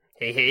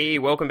Hey,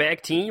 welcome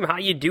back, team. How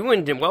you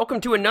doing? And welcome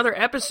to another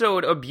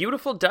episode of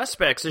Beautiful Dust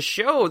Specks, a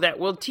show that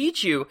will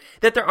teach you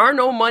that there are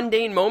no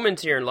mundane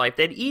moments here in life,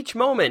 that each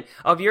moment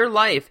of your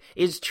life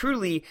is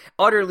truly,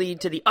 utterly,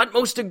 to the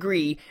utmost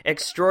degree,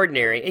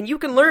 extraordinary. And you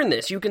can learn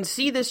this, you can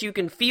see this, you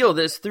can feel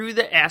this through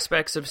the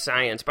aspects of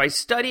science. By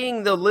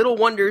studying the little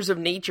wonders of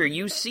nature,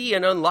 you see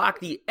and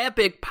unlock the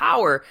epic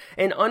power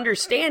and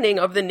understanding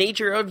of the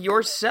nature of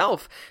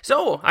yourself.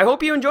 So, I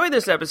hope you enjoy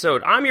this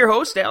episode. I'm your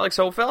host, Alex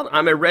Hofeld.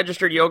 I'm a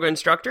registered yoga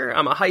instructor.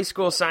 I'm a high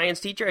school science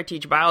teacher. I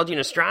teach biology and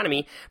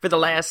astronomy for the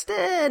last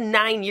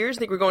 9 years. I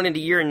think we're going into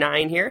year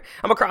 9 here.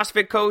 I'm a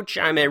CrossFit coach.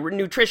 I'm a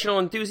nutritional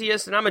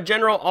enthusiast, and I'm a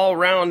general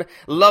all-around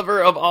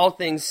lover of all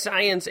things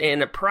science,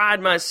 and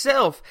pride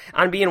myself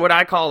on being what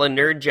I call a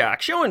nerd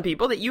jock, showing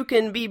people that you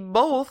can be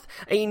both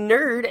a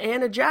nerd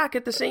and a jock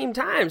at the same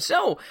time.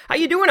 So, how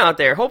you doing out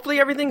there? Hopefully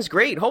everything's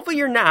great. Hopefully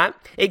you're not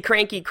a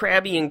cranky,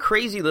 crabby, and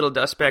crazy little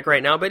dust speck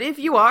right now, but if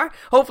you are,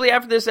 hopefully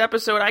after this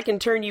episode I can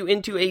turn you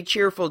into a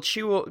cheerful,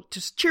 chill,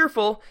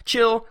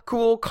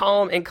 cool,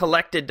 calm, and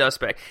collected dust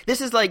speck. This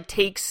is like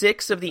take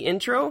 6 of the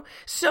intro,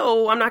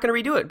 so I'm not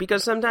going to redo it,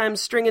 because sometimes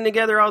stringing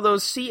together all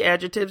those C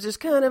adjectives is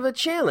kind of a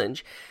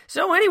challenge.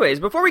 So anyways,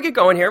 before we get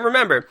going here,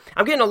 remember,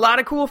 I'm getting a lot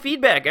of cool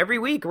feedback every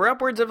week. We're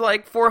upwards of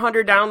like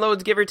 400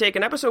 downloads, give or take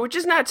an episode, which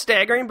is not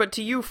staggering, but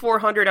to you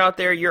 400 out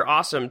there, you're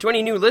awesome. To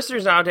any new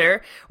listeners out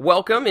there,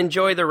 welcome,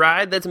 enjoy the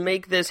ride, let's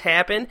make this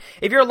happen.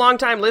 If you're a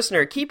long-time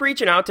listener, keep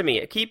reaching out to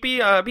me.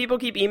 People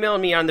keep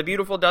emailing me on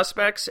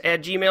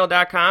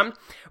thebeautifuldustsspecks@gmail.com,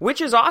 which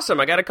is awesome.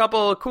 I got a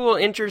couple of cool,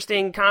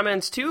 interesting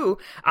comments too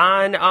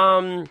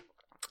on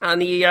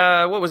the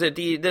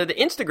the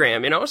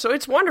Instagram, so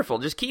it's wonderful.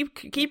 Just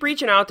keep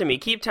reaching out to me,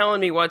 keep telling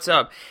me what's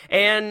up,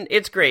 and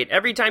it's great.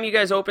 Every time you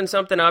guys open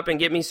something up and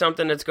get me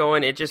something that's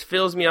going, it just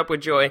fills me up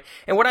with joy.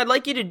 And what I'd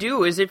like you to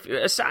do is, if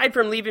aside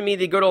from leaving me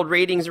the good old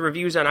ratings and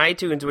reviews on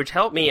iTunes, which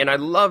help me, and I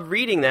love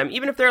reading them,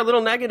 even if they're a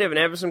little negative and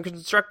have some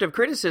constructive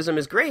criticism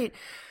is great,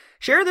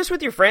 share this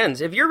with your friends.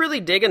 If you're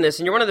really digging this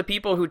and you're one of the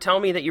people who tell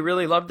me that you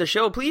really love the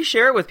show, please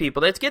share it with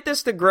people. Let's get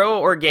this to grow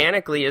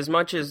organically as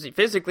much as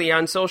physically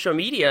on social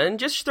media, and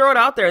just throw it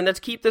out there, and let's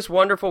keep this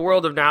wonderful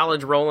world of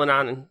knowledge rolling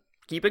on and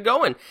keep it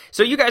going.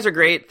 So you guys are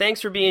great.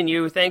 Thanks for being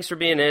you. Thanks for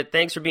being it.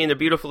 Thanks for being the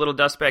beautiful little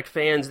dust speck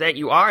fans that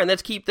you are, and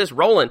let's keep this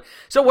rolling.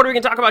 So what are we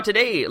going to talk about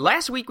today?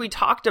 Last week we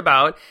talked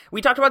about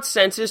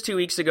senses 2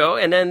 weeks ago,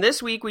 and then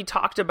last week we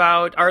talked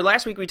about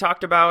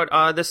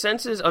the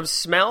senses of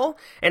smell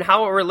and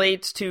how it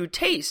relates to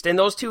taste, and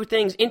those two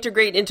things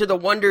integrate into the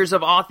wonders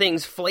of all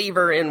things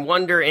flavor and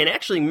wonder and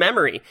actually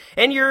memory.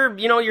 And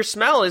your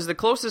smell is the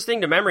closest thing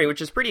to memory,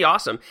 which is pretty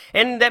awesome.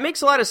 And that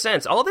makes a lot of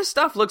sense. All this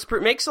stuff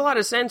makes a lot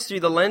of sense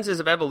through the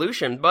lenses of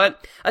evolution.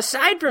 But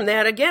aside from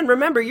that, again,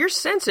 remember, your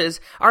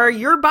senses are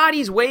your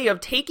body's way of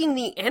taking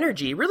the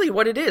energy, really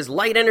what it is,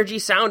 light energy,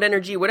 sound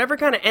energy, whatever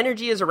kind of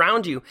energy is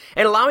around you,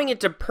 and allowing it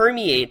to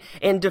permeate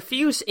and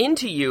diffuse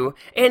into you,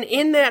 and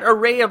in that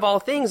array of all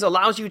things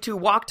allows you to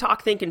walk,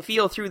 talk, think, and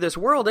feel through this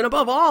world. And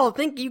above all,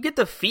 think you get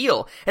to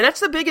feel. And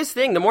that's the biggest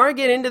thing. The more I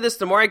get into this,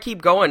 the more I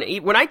keep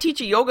going. When I teach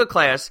a yoga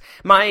class,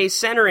 my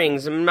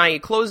centerings and my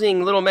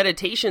closing little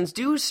meditations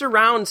do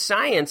surround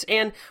science.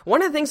 And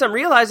one of the things I'm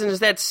realizing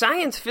is that science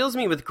fills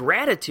me with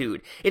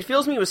gratitude. It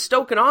fills me with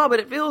stoke and awe,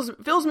 but it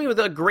fills me with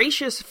a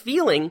gracious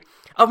feeling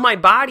of my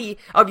body,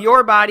 of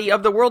your body,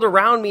 of the world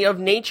around me, of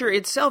nature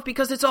itself,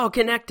 because it's all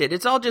connected.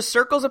 It's all just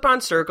circles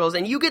upon circles,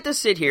 and you get to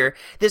sit here,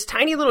 this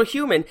tiny little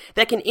human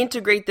that can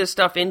integrate this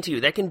stuff into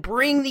you, that can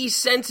bring these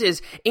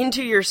senses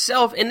into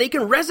yourself, and they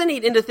can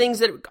resonate into things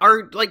that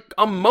are like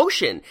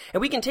emotion.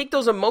 And we can take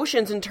those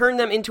emotions and turn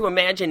them into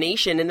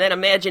imagination, and that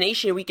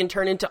imagination we can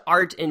turn into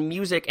art and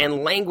music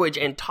and language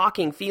and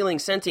talking, feeling,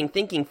 sensing,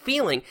 thinking,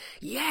 feeling.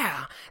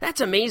 Yeah,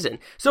 that's amazing.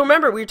 So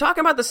remember, we were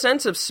talking about the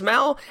sense of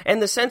smell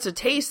and the sense of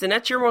taste, and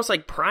that's your most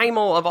like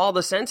primal of all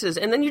the senses.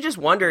 And then you just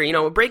wonder,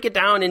 break it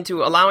down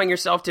into allowing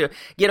yourself to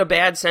get a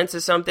bad sense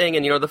of something,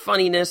 and the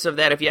funniness of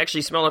that. If you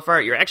actually smell a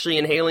fart, you're actually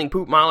inhaling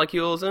poop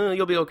molecules.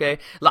 You'll be okay.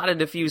 A lot of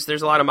diffuse,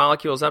 there's a lot of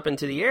molecules up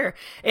into the air.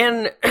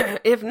 And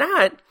if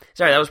not,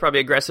 sorry, that was probably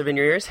aggressive in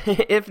your ears.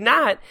 If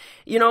not,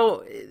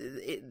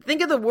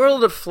 think of the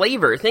world of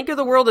flavor. Think of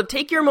the world of,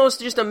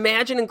 just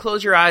imagine and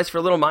close your eyes for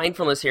a little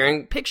mindfulness here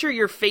and picture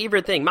your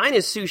favorite thing. Mine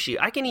is sushi.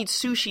 I can eat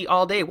sushi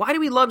all day. Why do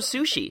we love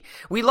sushi?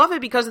 We love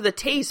it because of the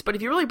taste, but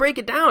if you really break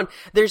it down,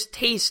 there's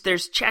taste,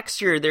 there's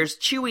texture, there's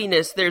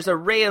chewiness, there's an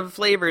array of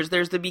flavors,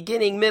 there's the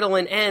beginning, middle,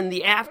 and end,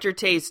 the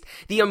aftertaste,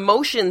 the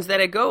emotions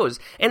that it goes.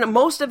 And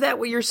most of that,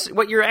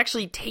 what you're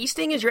actually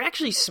tasting is you're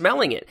actually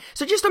smelling it.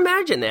 So just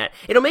imagine that.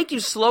 It'll make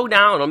you slow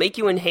down. It'll make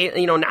you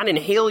inhale, not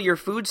inhale your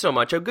food so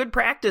much. A good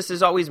practice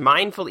is always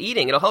mindful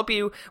eating. It'll help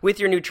you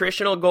with your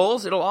nutritional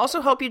goals. It'll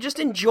also help you just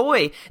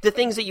enjoy the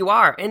things that you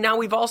are. And now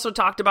we've also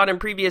talked about in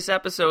previous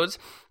episodes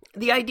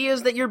the idea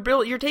is that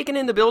you're taking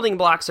in the building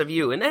blocks of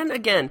you. And then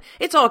again,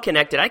 it's all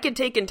connected. I could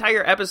take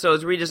entire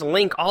episodes where we just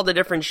link all the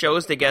different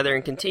shows together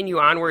and continue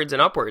onwards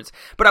and upwards.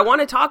 But I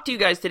want to talk to you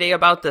guys today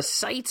about the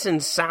sights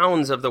and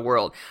sounds of the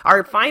world.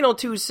 Our final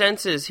two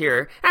senses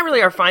here, not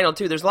really our final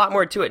two, there's a lot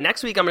more to it.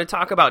 Next week, I'm going to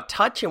talk about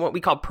touch and what we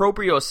call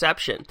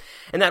proprioception.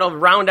 And that'll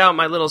round out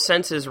my little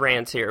senses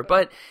rants here.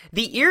 But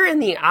the ear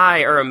and the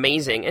eye are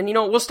amazing. And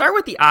we'll start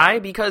with the eye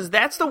because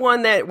that's the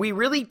one that we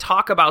really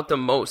talk about the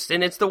most.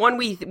 And it's the one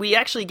we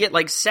actually get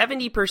like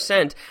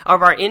 70%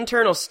 of our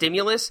internal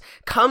stimulus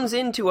comes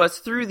into us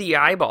through the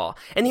eyeball.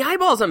 And the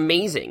eyeball is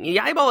amazing. The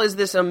eyeball is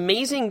this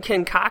amazing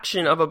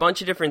concoction of a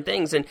bunch of different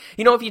things. And,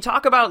 if you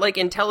talk about like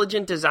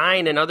intelligent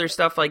design and other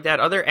stuff like that,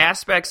 other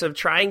aspects of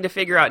trying to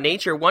figure out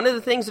nature, one of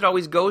the things that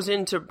always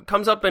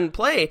comes up in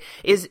play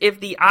is if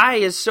the eye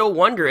is so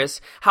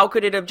wondrous, how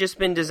could it have just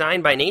been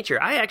designed by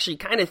nature? I actually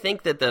kind of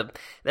think that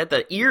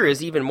the ear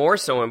is even more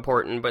so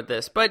important,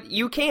 but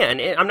you can.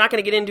 I'm not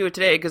going to get into it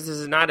today because this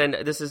is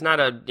not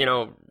a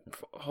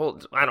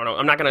I don't know,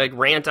 I'm not going to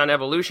rant on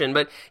evolution,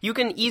 but you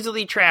can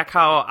easily track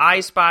how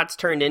eye spots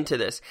turned into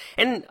this.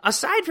 And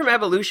aside from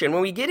evolution,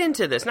 when we get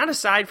into this,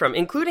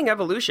 including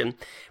evolution,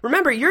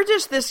 remember, you're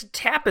just this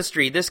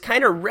tapestry, this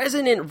kind of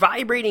resonant,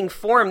 vibrating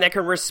form that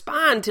can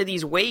respond to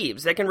these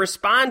waves,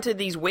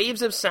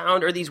 of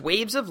sound or these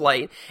waves of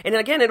light, and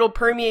again, it'll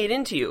permeate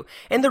into you.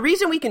 And the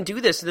reason we can do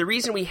this, the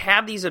reason we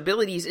have these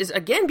abilities is,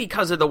 again,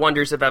 because of the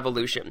wonders of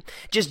evolution.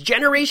 Just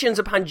generations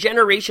upon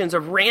generations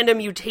of random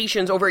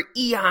mutations over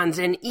eons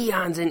and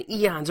eons and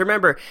eons.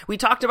 Remember, we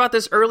talked about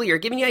this earlier,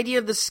 giving you an idea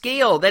of the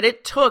scale that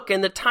it took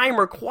and the time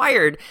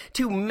required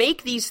to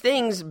make these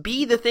things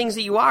be the things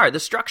that you are, the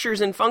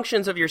structures and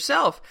functions of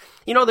yourself.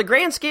 The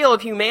grand scale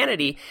of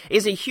humanity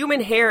is a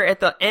human hair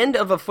at the end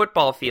of a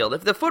football field.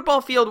 If the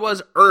football field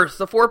was Earth,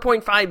 the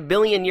 4.5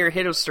 billion year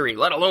history,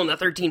 let alone the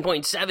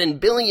 13.7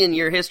 billion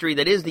year history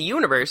that is the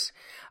universe,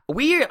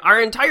 our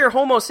entire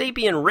Homo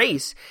sapien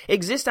race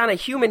exists on a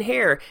human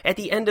hair at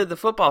the end of the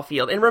football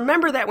field. And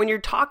remember that when you're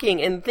talking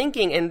and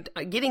thinking and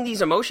getting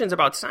these emotions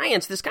about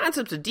science, these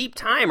concepts of deep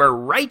time are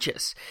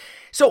righteous.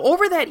 So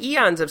over that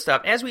eons of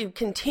stuff, as we've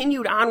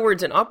continued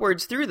onwards and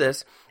upwards through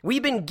this,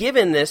 we've been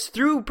given this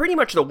through pretty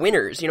much the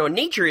winners.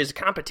 Nature is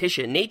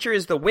competition. Nature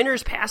is the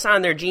winners pass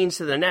on their genes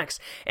to the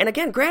next. And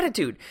again,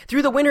 gratitude.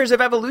 Through the winners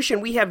of evolution,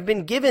 we have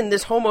been given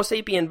this Homo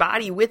sapien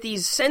body with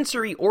these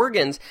sensory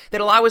organs that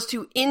allow us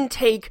to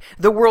intake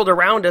the world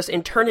around us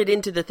and turn it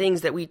into the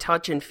things that we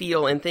touch and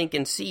feel and think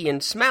and see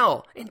and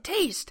smell and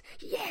taste.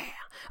 Yeah.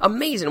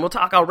 Amazing.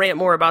 I'll rant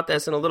more about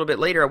this in a little bit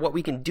later of what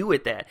we can do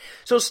with that.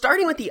 So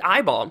starting with the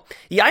eyeball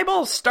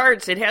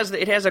starts, it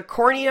has a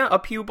cornea, a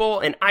pupil,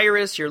 an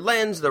iris, your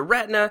lens, the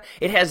retina.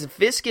 It has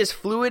viscous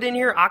fluid in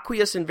here,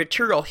 aqueous and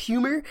vitreal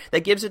humor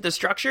that gives it the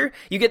structure.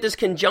 You get this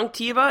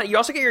conjunctiva. You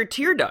also get your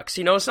tear ducts,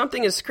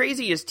 something as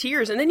crazy as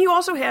tears. And then you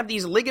also have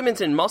these ligaments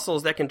and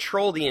muscles that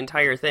control the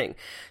entire thing.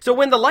 So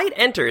when the light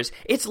enters,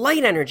 it's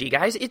light energy,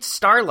 guys. It's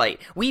starlight.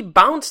 We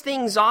bounce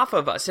things off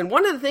of us. And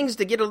one of the things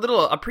to get a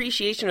little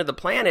appreciation of the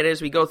planet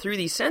as we go through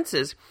these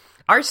senses,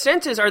 our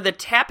senses are the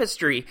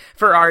tapestry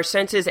for our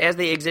senses as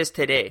they exist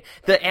today.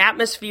 The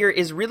atmosphere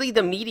is really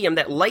the medium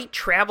that light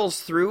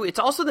travels through. It's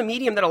also the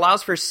medium that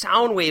allows for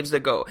sound waves to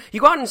go.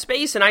 You go out in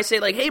space and I say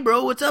like, hey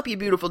bro, what's up, you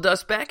beautiful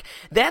dust speck?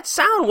 That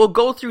sound will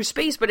go through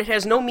space, but it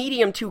has no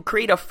medium to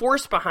create a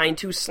force behind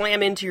to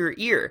slam into your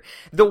ear.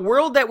 The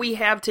world that we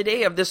have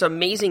today of this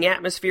amazing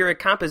atmospheric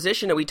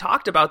composition that we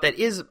talked about, that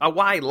is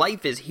why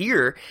life is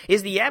here,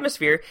 is the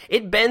atmosphere.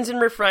 It bends and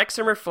reflects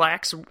and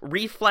refracts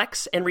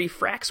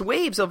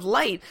waves of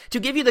light to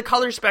give you the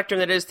color spectrum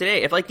that is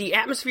today. If like the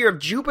atmosphere of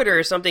Jupiter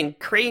or something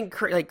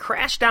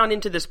crashed down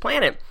into this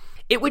planet,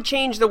 it would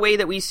change the way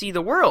that we see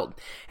the world.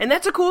 And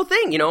that's a cool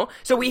thing,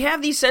 So we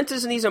have these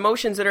senses and these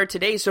emotions that are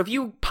today. So if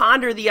you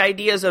ponder the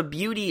ideas of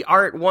beauty,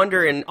 art,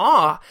 wonder, and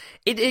awe,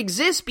 it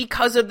exists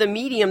because of the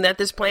medium that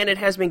this planet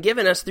has been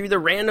given us through the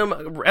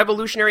random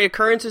evolutionary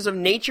occurrences of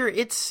nature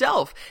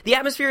itself. The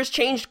atmosphere has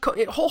changed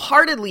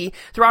wholeheartedly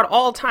throughout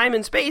all time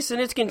and space,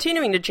 and it's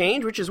continuing to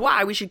change, which is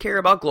why we should care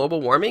about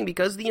global warming,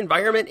 because the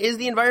environment is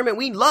the environment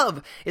we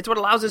love. It's what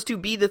allows us to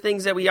be the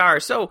things that we are.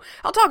 So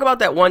I'll talk about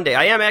that one day.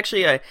 I am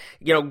actually a,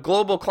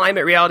 global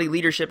climate reality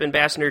leadership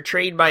ambassador,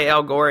 trained by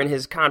Al Gore in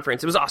his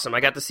conference. It was awesome. I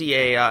got to see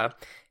a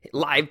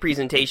live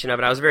presentation of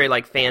it. I was very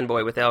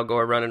fanboy with Al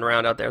Gore running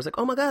around out there. I was like,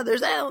 oh my God,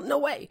 there's Al. No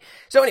way.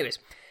 So anyways,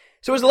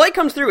 So as the light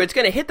comes through, it's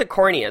going to hit the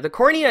cornea. The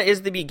cornea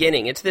is the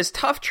beginning. It's this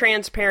tough,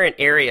 transparent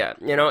area.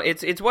 You know,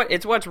 it's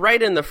what's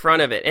right in the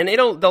front of it, and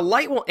the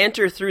light will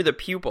enter through the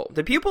pupil.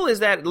 The pupil is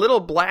that little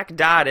black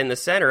dot in the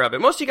center of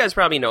it. Most of you guys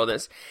probably know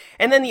this.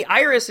 And then the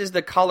iris is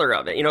the color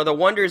of it. You know, the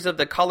wonders of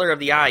the color of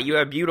the eye. You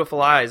have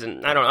beautiful eyes,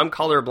 and I don't know. I'm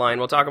colorblind.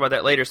 We'll talk about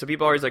that later. So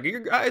people are always like, "Are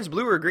your eyes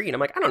blue or green?"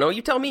 I'm like, I don't know.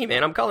 You tell me,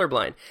 man. I'm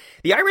colorblind.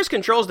 The iris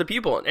controls the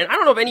pupil, and I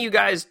don't know if any of you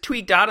guys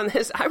tweaked out on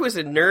this. I was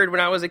a nerd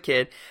when I was a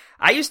kid.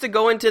 I used to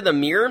go into the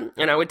mirror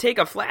and I would take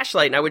a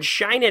flashlight and I would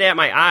shine it at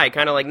my eye,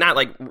 kind of like, not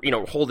like,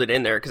 hold it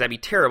in there because that'd be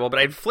terrible, but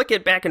I'd flick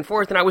it back and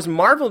forth, and I was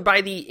marveled by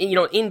the,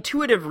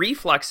 intuitive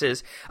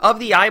reflexes of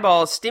the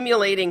eyeball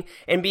stimulating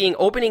and being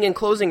opening and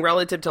closing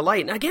relative to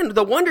light. And again,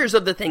 the wonders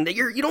of the thing that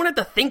you don't have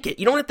to think it,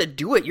 you don't have to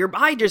do it. Your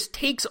eye just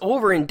takes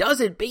over and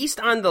does it based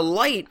on the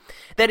light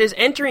that is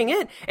entering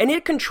it, and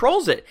it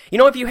controls it.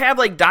 If you have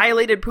like I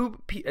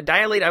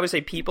would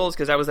say pupils,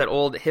 because I was that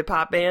old hip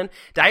hop band,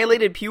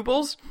 dilated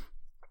pupils.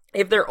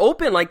 If they're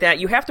open like that,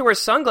 you have to wear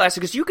sunglasses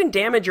because you can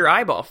damage your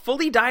eyeball.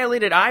 Fully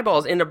dilated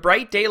eyeballs in a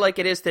bright day like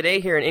it is today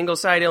here in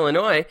Ingleside,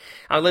 Illinois.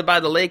 I live by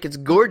the lake. It's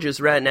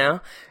gorgeous right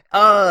now.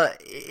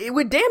 It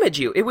would damage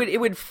you. It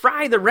would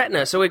fry the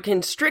retina, so it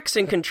constricts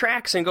and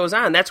contracts and goes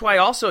on. That's why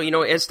also,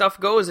 as stuff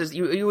goes, as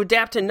you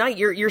adapt to night,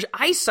 your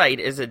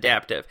eyesight is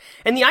adaptive.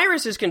 And the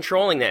iris is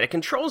controlling that. It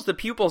controls the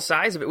pupil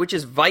size of it, which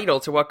is vital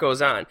to what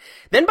goes on.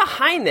 Then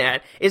behind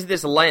that is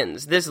this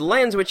lens. This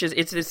lens, which is,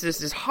 it's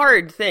this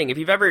hard thing.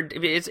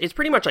 It's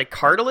pretty much like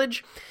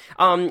cartilage.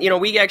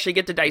 We actually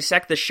get to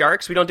dissect the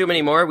sharks. We don't do them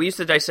anymore. We used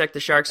to dissect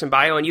the sharks in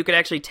bio, and you could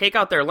actually take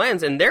out their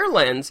lens, and their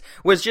lens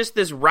was just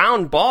this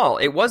round ball.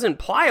 It wasn't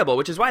pliable,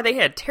 which is why they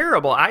had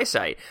terrible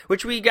eyesight,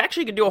 which we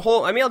actually could do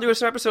I'll do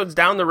some episodes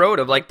down the road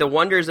of like the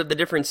wonders of the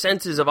different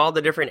senses of all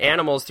the different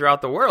animals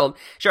throughout the world.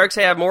 Sharks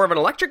have more of an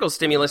electrical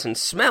stimulus and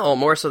smell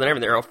more so than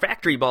everything. Their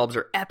olfactory bulbs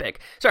are epic.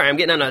 Sorry, I'm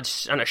getting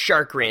on a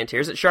shark rant here.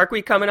 Is it Shark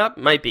Week coming up?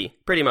 Might be.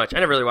 Pretty much. I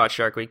never really watched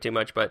Shark Week too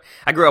much, but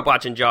I grew up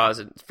watching Jaws.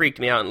 It freaked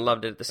me out and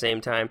loved it at the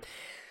same time.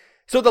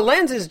 So the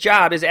lens's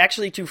job is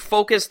actually to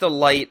focus the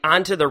light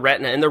onto the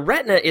retina, and the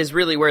retina is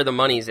really where the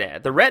money's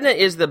at. The retina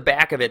is the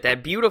back of it,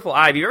 that beautiful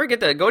eye. If you ever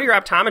get to go to your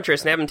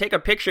optometrist and have him take a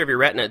picture of your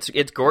retina,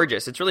 it's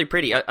gorgeous. It's really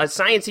pretty. A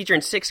science teacher in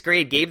 6th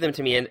grade gave them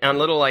to me on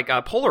little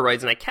Polaroids,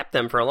 and I kept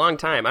them for a long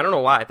time. I don't know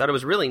why. I thought it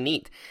was really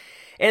neat.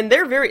 And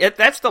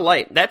that's the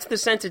light. That's the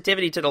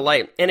sensitivity to the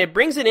light. And it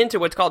brings it into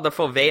what's called the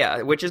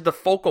fovea, which is the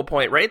focal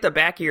point right at the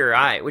back of your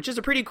eye, which is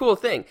a pretty cool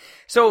thing.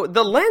 So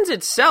the lens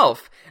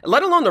itself,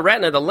 let alone the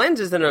retina, the lens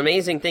is an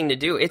amazing thing to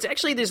do. It's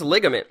actually this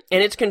ligament,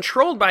 and it's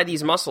controlled by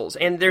these muscles.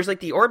 And there's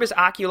like the orbis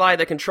oculi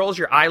that controls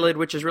your eyelid,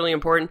 which is really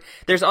important.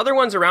 There's other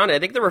ones around it. I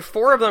think there were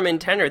 4 of them in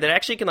tenor that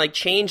actually can like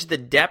change the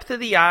depth of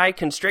the eye,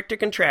 constrict or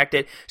contract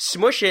it,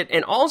 smush it,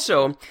 and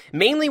also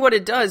mainly what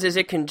it does is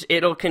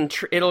it'll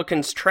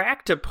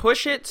contract to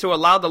push it to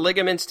allow the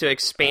ligaments to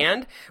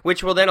expand,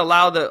 which will then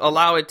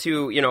allow it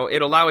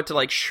to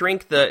like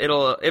shrink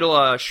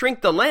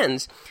shrink the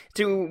lens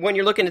to when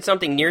you're looking at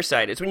something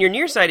nearsighted. So when you're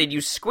nearsighted,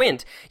 you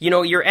squint.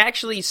 You're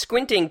actually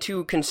squinting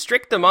to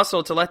constrict the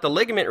muscle to let the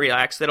ligament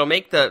relax. That'll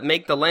make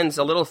the lens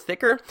a little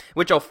thicker,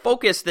 which will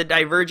focus the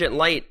divergent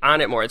light on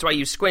it more. That's why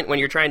you squint when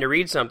you're trying to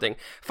read something.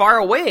 Far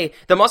away,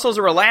 the muscles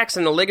will relax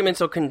and the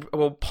ligaments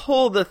will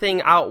pull the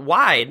thing out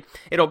wide.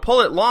 It'll pull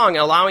it long,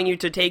 allowing you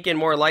to take in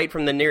more light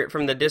from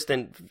the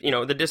distant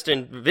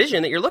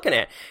vision that you're looking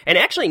at. And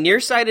actually,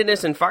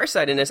 nearsightedness and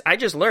farsightedness, I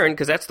just learned,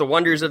 because that's the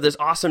wonders of this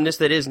awesomeness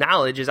that is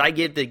knowledge, is I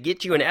give to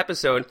get you an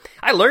episode.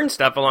 I learned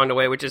stuff along the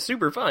way, which is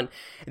super fun.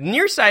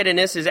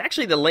 Nearsightedness is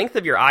actually the length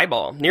of your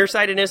eyeball.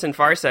 Nearsightedness and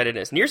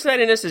farsightedness.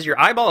 Nearsightedness is your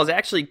eyeball is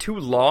actually too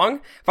long.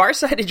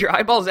 Farsighted, your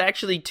eyeball is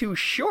actually too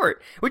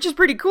short, which is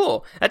pretty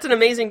cool. That's an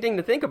amazing thing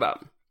to think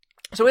about.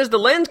 So as the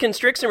lens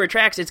constricts and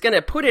retracts, it's going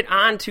to put it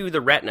onto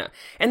the retina.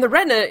 And the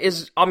retina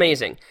is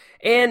amazing.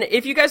 And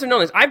if you guys have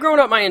known this, I've grown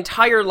up my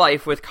entire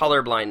life with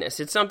color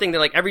blindness. It's something that,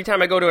 like, every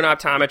time I go to an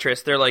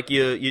optometrist, they're like,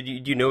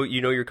 you know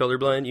you're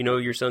colorblind? You know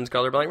your son's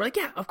colorblind? We're like,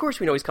 yeah, of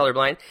course we know he's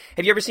colorblind.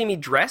 Have you ever seen me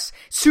dress?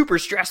 Super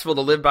stressful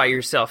to live by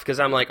yourself, because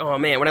I'm like, oh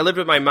man, when I lived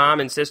with my mom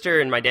and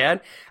sister and my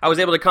dad, I was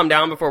able to come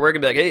down before work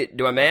and be like, hey,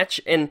 do I match?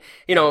 And,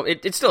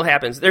 it still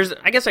happens. I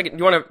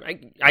don't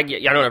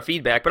have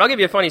feedback, but I'll give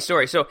you a funny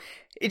story. So,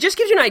 it just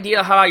gives you an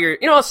idea how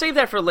I'll save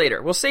that for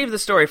later. We'll save the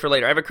story for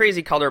later. I have a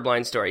crazy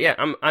colorblind story. Yeah,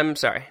 I'm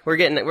sorry.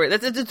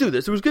 Let's do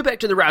this. Let's get back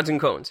to the rods and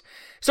cones.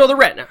 So the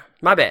retina,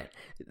 my bad.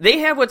 They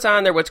have what's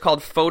called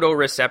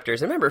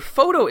photoreceptors. And remember,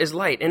 photo is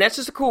light, and that's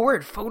just a cool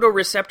word.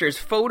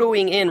 Photoreceptors,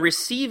 photoing in,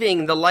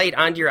 receiving the light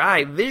onto your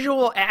eye,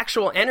 visual,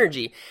 actual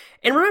energy.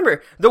 And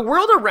remember, the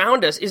world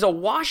around us is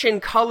awash in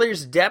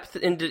colors, depth,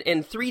 and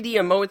 3D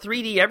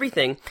 3D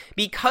everything,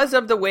 because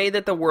of the way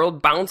that the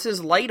world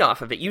bounces light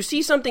off of it. You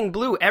see something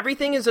blue,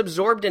 everything is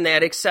absorbed in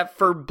that except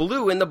for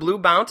blue, and the blue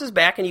bounces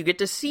back and you get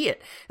to see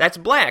it. That's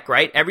black,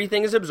 right?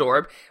 Everything is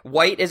absorbed.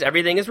 White is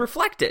everything is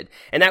reflected.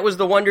 And that was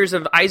the wonders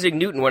of Isaac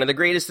Newton. One of the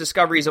greatest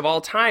discoveries of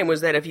all time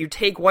was that if you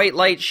take white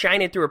light,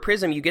 shine it through a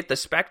prism, you get the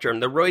spectrum,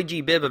 the Roy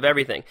G. Biv of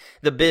everything.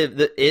 The Biv,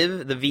 the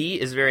IV, the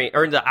V is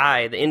the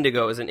I, the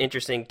indigo is an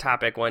interesting topic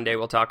one day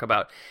we'll talk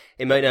about.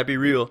 It might not be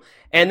real.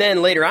 And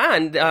then later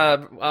on,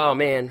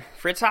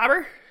 Fritz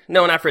Haber?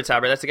 No, not Fritz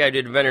Haber. That's the guy who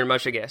did Inventor and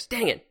Much of Gas.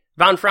 Dang it.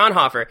 Von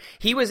Fraunhofer,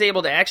 he was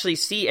able to actually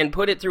see and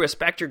put it through a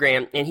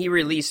spectrogram, and he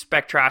released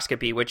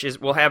spectroscopy, which is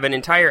we'll have an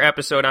entire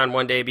episode on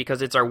one day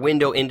because it's our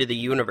window into the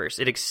universe.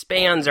 It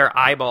expands our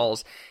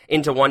eyeballs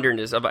into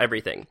wonderness of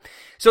everything.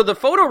 So the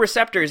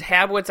photoreceptors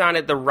have what's on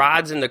it, the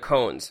rods and the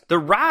cones. The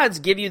rods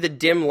give you the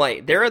dim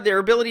light. They're their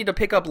ability to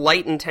pick up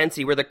light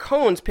intensity, where the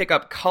cones pick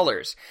up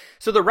colors.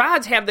 So the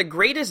rods have the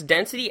greatest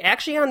density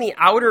actually on the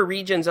outer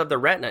regions of the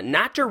retina,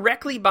 not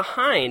directly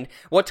behind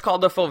what's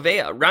called the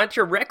fovea, not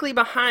directly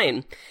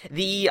behind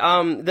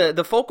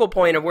the focal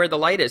point of where the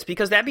light is,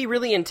 because that'd be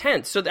really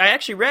intense. So I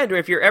actually read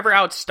if you're ever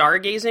out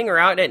stargazing or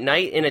out at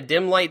night in a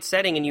dim light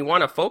setting and you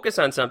want to focus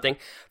on something,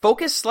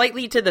 focus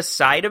slightly to the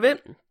side of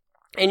it,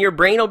 and your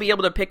brain will be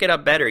able to pick it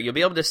up better. You'll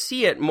be able to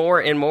see it more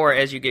and more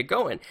as you get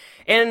going.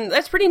 And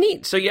that's pretty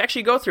neat. So you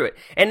actually go through it.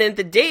 And in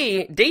the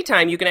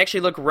daytime, you can actually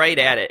look right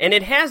at it. And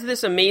it has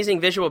this amazing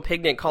visual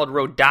pigment called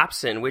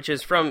rhodopsin, which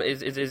is from,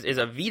 is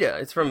a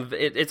Vita.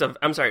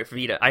 I'm sorry,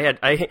 Vita.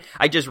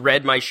 I just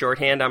read my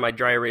shorthand on my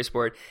dry erase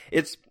board.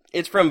 It's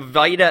from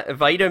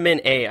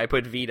vitamin A. I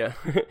put Vita.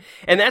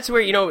 And that's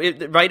where,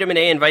 vitamin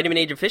A and vitamin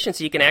A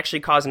deficiency can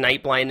actually cause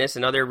night blindness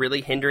and other really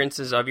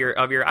hindrances of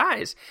your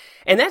eyes.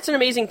 And that's an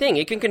amazing thing.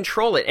 It can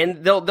control it,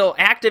 and they'll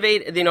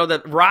activate,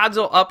 the rods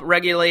will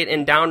up-regulate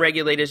and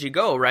down-regulate as you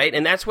go, right?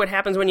 And that's what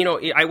happens when,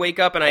 I wake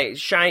up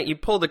and you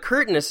pull the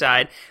curtain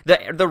aside,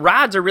 the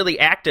rods are really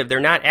active. They're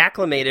not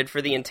acclimated for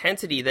the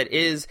intensity that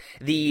is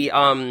the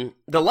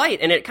light,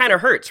 and it kind of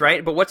hurts,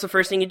 right? But what's the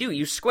first thing you do?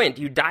 You squint,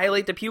 you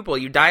dilate the pupil,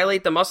 you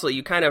dilate the muscle,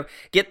 you kind of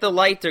get the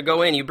light to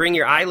go in, you bring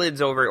your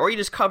eyelids over, or you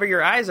just cover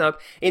your eyes up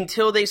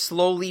until they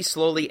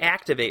slowly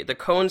activate. The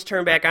cones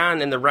turn back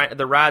on and the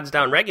rods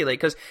down-regulate,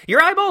 because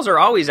your eyeballs are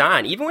always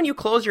on. Even when you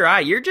close your eye,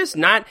 you're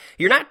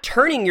not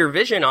turning your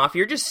vision off.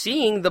 You're just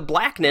seeing the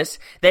blackness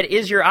that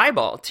is your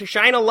eyeball. To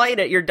shine a light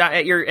at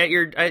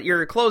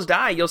your closed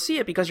eye, you'll see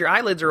it because your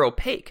eyelids are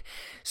opaque.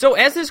 So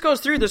as this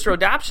goes through, this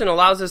rhodopsin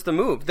allows us to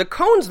move. The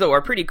cones, though,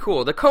 are pretty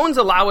cool. The cones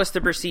allow us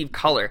to perceive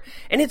color,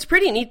 and it's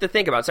pretty neat to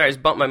think about. Sorry, I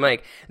just bumped my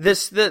mic.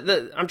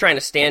 I'm trying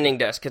to standing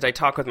desk because I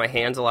talk with my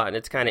hands a lot, and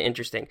it's kind of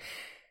interesting.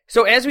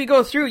 So as we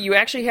go through, you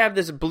actually have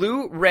this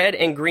blue, red,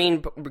 and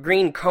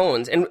green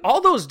cones, and all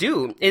those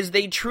do is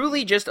they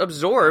truly just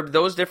absorb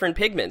those different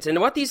pigments. And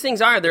what these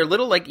things are, they're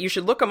little, you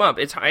should look them up.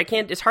 It's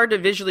hard to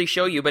visually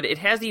show you, but it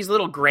has these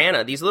little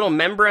grana, these little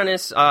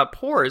membranous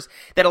pores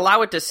that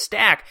allow it to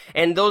stack,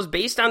 and those,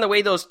 based on the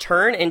way those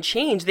turn and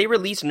change, they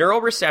release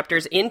neural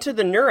receptors into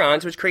the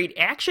neurons, which create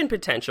action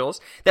potentials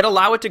that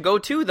allow it to go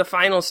to the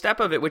final step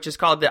of it, which is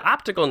called the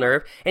optical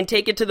nerve, and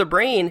take it to the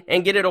brain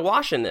and get it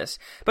awash in this.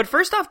 But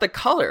first off, the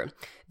color.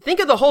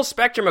 Think of the whole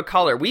spectrum of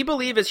color. We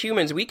believe as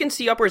humans we can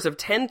see upwards of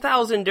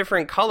 10,000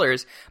 different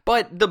colors,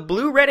 but the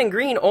blue, red, and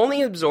green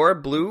only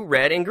absorb blue,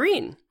 red, and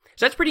green.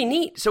 So that's pretty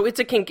neat. So it's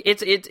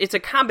a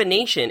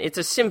combination. It's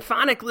a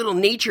symphonic little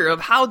nature of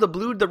how the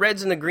blue, the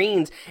reds, and the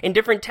greens in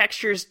different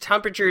textures,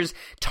 temperatures,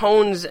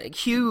 tones,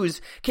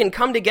 hues can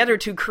come together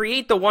to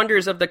create the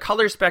wonders of the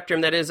color spectrum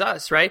that is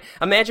us, right?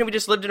 Imagine we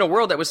just lived in a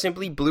world that was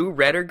simply blue,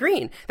 red, or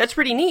green. That's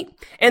pretty neat.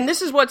 And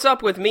this is what's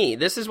up with me.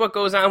 This is what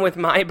goes on with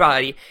my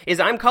body, is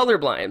I'm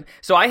colorblind.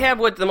 So I have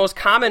what the most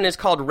common is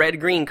called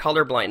red-green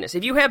color blindness.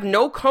 If you have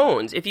no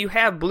cones, if you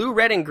have blue,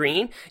 red, and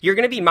green, you're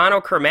going to be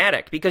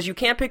monochromatic because you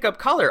can't pick up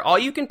color. All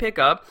you can pick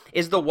up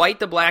is the white,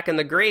 the black, and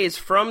the grays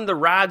from the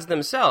rods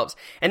themselves.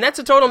 And that's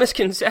a total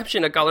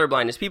misconception of color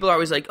blindness. People are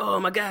always like, oh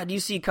my God, do you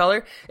see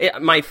color?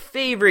 My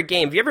favorite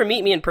game. If you ever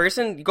meet me in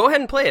person, go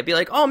ahead and play it. Be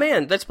like, oh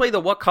man, let's play the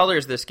what color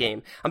is this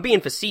game? I'm being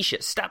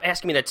facetious. Stop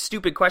asking me that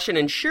stupid question,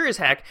 and sure as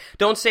heck,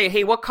 don't say,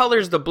 hey, what color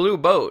is the blue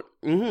boat?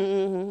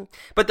 Mm-hmm.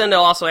 But then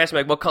they'll also ask me,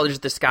 like, what color is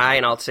the sky?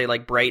 And I'll say,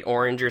 like, bright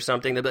orange or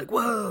something. They'll be like,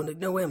 whoa,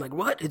 no way. I'm like,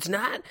 what? It's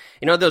not?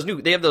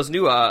 They have those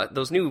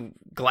new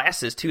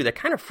glasses, too, that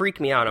kind of freak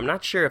me out. I'm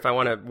not sure if I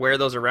want to wear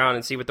those around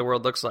and see what the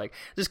world looks like.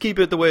 Just keep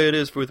it the way it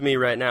is with me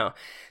right now.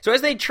 So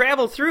as they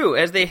travel through,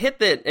 as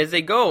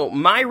they go,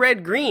 my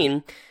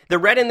red-green, the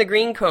red and the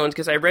green cones,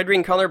 because I have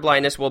red-green color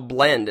blindness, will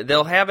blend.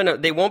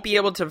 They won't be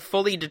able to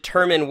fully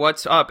determine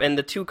what's up, and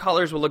the two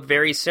colors will look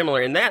very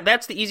similar. And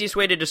that's the easiest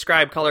way to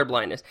describe color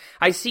blindness.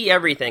 I see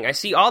everything. I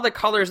see all the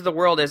colors of the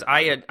world as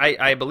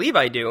I believe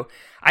I do.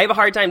 I have a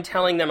hard time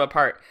telling them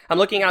apart. I'm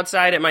looking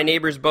outside at my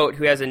neighbor's boat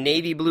who has a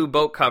navy blue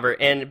boat cover,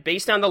 and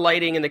based on the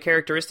lighting and the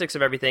characteristics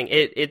of everything,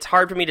 it's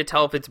hard for me to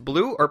tell if it's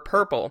blue or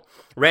purple,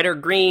 red or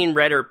green,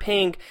 red or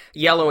pink,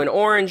 yellow and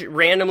orange.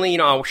 Randomly,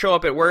 I'll show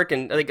up at work,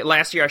 and like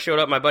last year I showed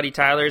up, my buddy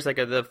Tyler's like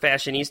the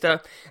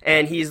fashionista,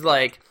 and he's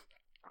like,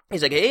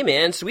 hey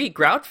man, sweet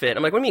grout fit.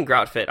 I'm like, what do you mean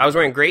grout fit? I was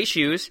wearing gray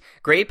shoes,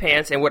 gray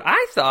pants, and what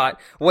I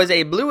thought was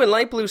a blue and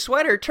light blue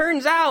sweater,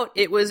 turns out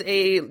it was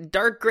a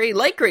dark gray,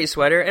 light gray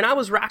sweater, and I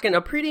was rocking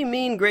a pretty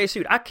mean gray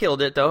suit. I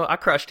killed it though. I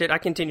crushed it. I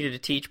continued to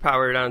teach,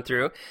 powered on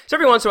through. So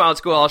every once in a while at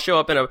school, I'll show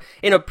up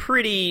in a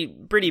pretty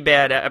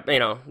bad,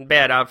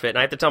 bad outfit, and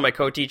I have to tell my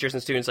co-teachers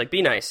and students, like,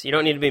 be nice. You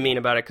don't need to be mean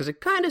about it, because it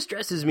kind of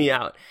stresses me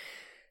out.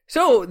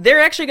 So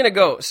they're actually going to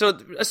go. So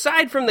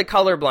aside from the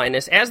color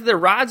blindness, as the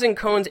rods and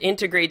cones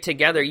integrate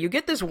together, you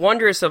get this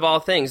wondrous of all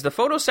things. The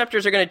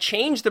photoceptors are going to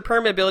change the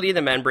permeability of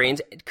the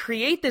membranes,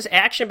 create this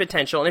action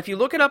potential. And if you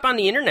look it up on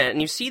the internet and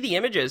you see the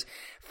images,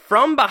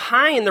 from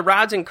behind the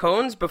rods and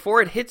cones,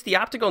 before it hits the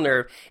optical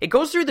nerve, it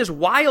goes through this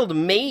wild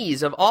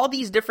maze of all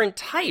these different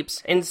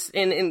types and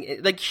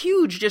like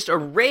huge just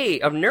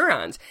array of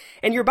neurons.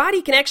 And your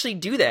body can actually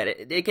do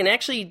that. It can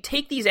actually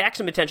take these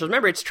action potentials.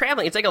 Remember, it's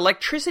traveling. It's like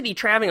electricity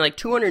traveling like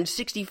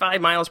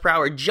 265 miles per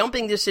hour,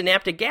 jumping the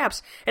synaptic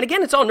gaps. And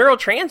again, it's all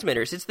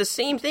neurotransmitters. It's the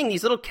same thing,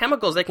 these little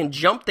chemicals that can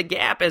jump the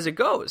gap as it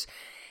goes.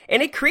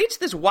 And it creates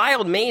this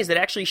wild maze that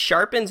actually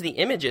sharpens the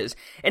images.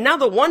 And now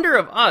the wonder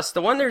of us,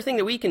 the wonder thing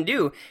that we can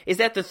do is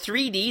that the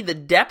 3D, the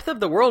depth of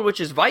the world, which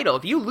is vital.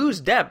 If you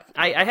lose depth,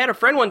 I had a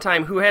friend one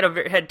time who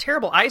had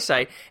terrible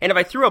eyesight, and if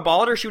I threw a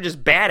ball at her, she was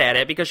just bad at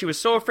it because she was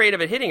so afraid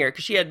of it hitting her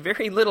because she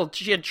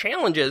had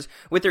challenges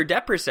with her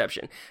depth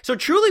perception. So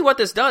truly what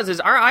this does is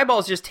our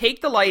eyeballs just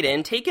take the light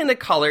in, take in the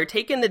color,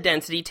 take in the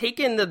density, take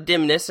in the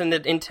dimness, and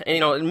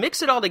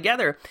mix it all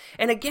together.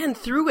 And again,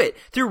 through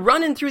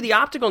running through the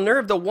optical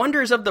nerve, the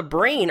wonders of the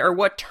brain are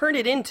what turn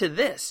it into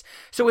this.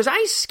 So as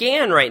I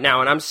scan right now,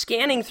 and I'm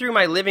scanning through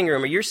my living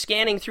room, or you're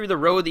scanning through the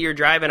road that you're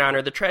driving on,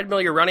 or the treadmill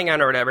you're running on,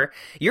 or whatever,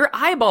 your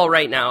eyeball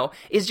right now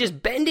is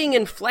just bending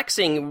and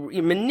flexing,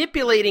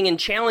 manipulating and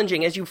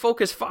challenging as you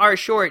focus far,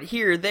 short,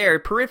 here, there,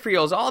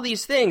 peripherals, all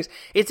these things.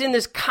 It's in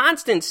this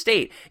constant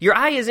state. Your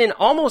eye is in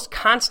almost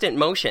constant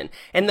motion.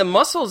 And the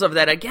muscles of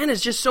that, again,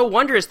 is just so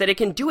wondrous that it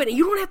can do it. And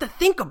you don't have to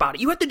think about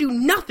it. You have to do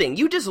nothing.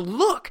 You just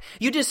look.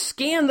 You just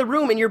scan the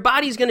room, and your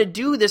body's going to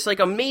do this like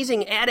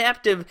amazing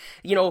adaptive,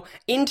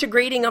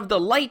 integrating of the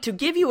light to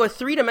give you a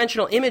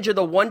three-dimensional image of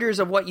the wonders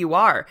of what you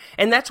are.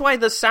 And that's why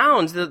the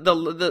sounds, the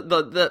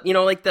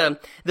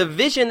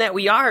vision that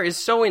we are is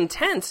so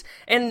intense.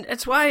 And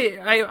that's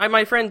why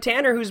my friend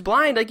Tanner, who's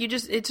blind,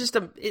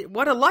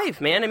 what a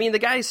life, man. I mean, the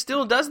guy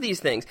still does these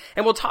things.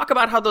 And we'll talk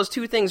about how those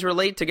two things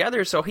relate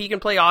together so he can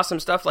play awesome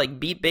stuff like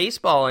beat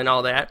baseball and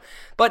all that.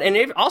 But, and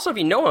if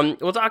you know him,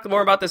 we'll talk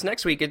more about this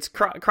next week. It's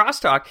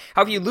crosstalk.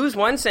 How if you lose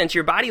one sense,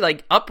 your body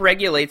like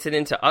upregulates it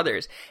into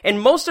others. And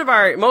most of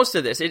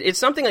this, it's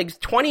something like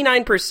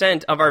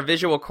 29% of our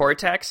visual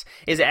cortex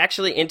is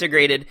actually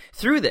integrated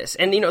through this.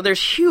 And,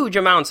 there's huge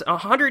amounts,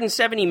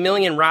 170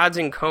 million rods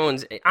and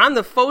cones. On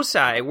the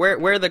foci,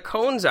 where the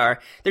cones are,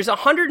 there's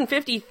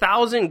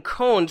 150,000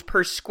 cones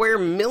per square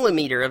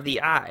millimeter of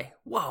the eye.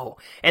 Whoa.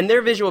 And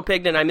their visual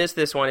pigment, I missed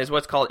this one, is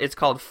it's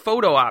called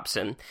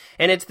photoopsin.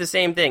 And it's the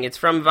same thing. It's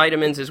from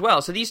vitamins as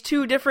well. So these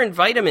two different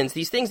vitamins,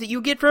 these things that you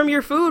get from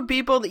your food,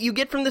 people, that you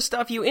get from the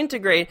stuff you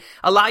integrate,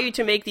 allow you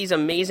to make these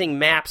amazing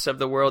maps of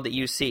the world that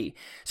you see.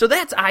 So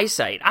that's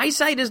eyesight.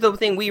 Eyesight is the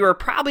thing we were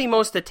probably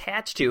most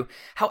attached to.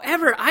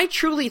 However, I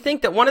truly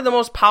think that one of the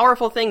most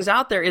powerful things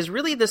out there is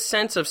really the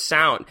sense of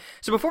sound.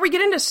 So before we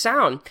get into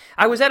sound,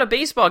 I was at a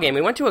baseball game.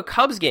 We went to a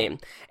Cubs game.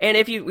 And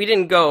we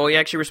didn't go, we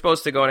actually were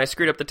supposed to go, and I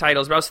screwed up the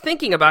titles, but I was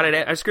thinking about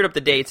it, I screwed up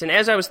the dates, and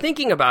as I was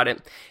thinking about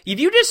it, if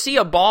you just see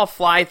a ball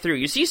fly through,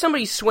 you see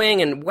somebody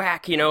swing and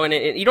whack, and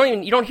you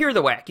don't hear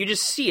the whack, you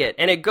just see it,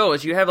 and it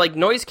goes, you have like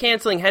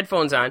noise-canceling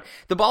headphones on,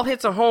 the ball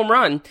hits a home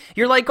run,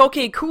 you're like,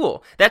 okay,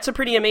 cool, that's a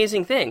pretty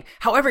amazing thing.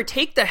 However,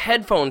 take the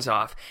headphones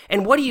off,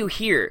 and what do you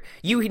hear?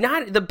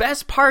 The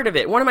best part of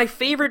it, one of my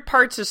favorite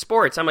parts of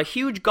sports, I'm a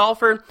huge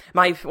golfer,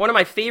 probably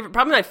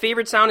my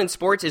favorite sound in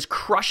sports is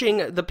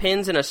crushing the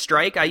pins in a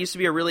strike. I used to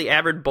be a really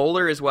avid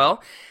bowler as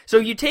well. So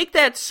you take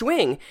that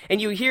swing and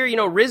you hear,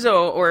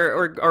 Rizzo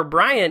or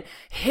Bryant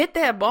hit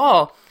that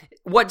ball.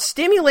 What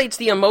stimulates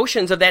the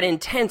emotions of that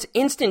intense,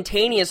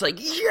 instantaneous,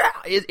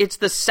 it's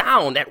the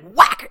sound, that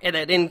whack, and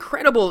that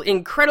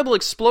incredible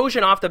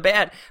explosion off the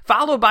bat,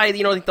 followed by,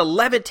 the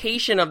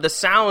levitation of the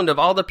sound of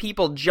all the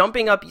people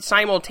jumping up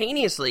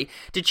simultaneously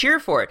to cheer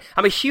for it.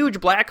 I'm a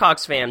huge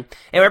Blackhawks fan,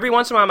 and every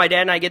once in a while, my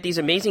dad and I get these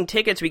amazing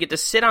tickets. We get to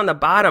sit on the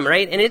bottom,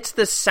 right? And it's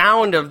the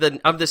sound of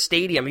the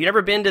stadium. If you've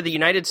never been to the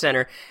United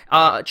Center,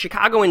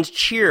 Chicagoans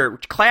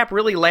clap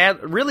really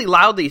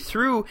loudly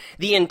through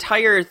the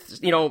entire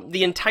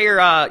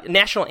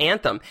national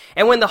anthem.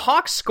 And when the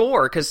Hawks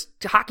score, because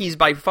hockey's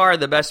by far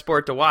the best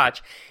sport to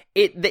watch,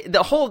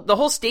 the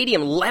whole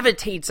stadium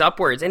levitates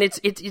upwards, and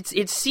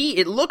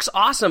it looks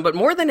awesome, but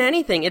more than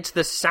anything, it's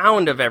the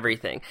sound of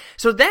everything.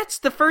 So that's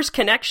the first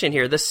connection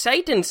here. The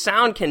sight and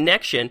sound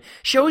connection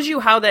shows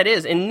you how that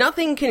is, and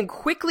nothing can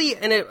quickly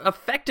and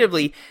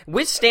effectively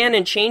withstand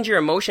and change your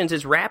emotions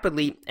as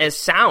rapidly as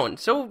sound.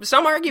 So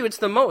some argue it's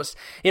the most.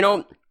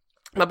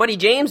 My buddy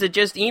James that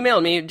just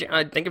emailed me,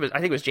 I think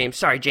it was James.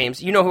 Sorry,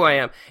 James. You know who I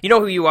am. You know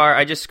who you are.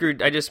 I just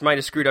might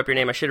have screwed up your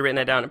name. I should have written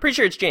that down. I'm pretty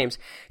sure it's James.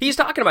 He's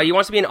talking about he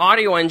wants to be an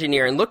audio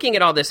engineer and looking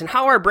at all this and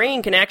how our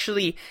brain can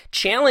actually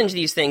challenge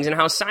these things and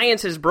how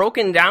science has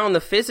broken down the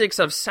physics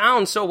of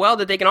sound so well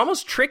that they can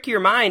almost trick your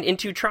mind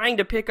into trying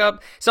to pick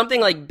up something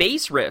like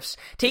bass riffs.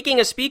 Taking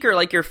a speaker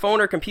like your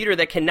phone or computer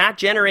that cannot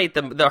generate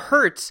the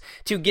hertz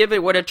to give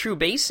it what a true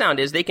bass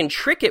sound is, they can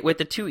trick it with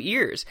the two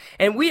ears.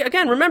 And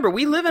remember,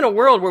 we live in a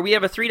world where we have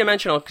have a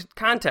three-dimensional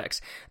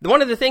context.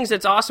 One of the things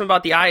that's awesome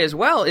about the eye as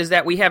well is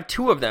that we have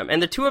two of them,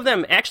 and the two of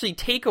them actually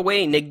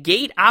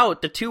negate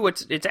out the two,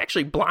 it's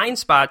actually blind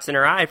spots in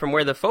our eye from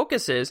where the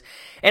focus is,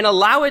 and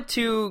allow it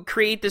to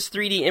create this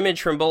 3D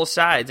image from both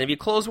sides. And if you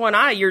close one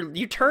eye,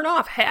 you turn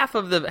off half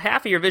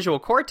of your visual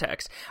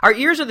cortex. Our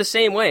ears are the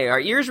same way. Our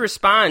ears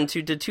respond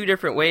to two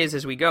different ways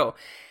as we go.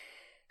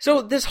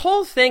 So this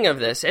whole thing of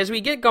this, as we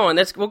get going,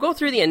 we'll go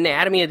through the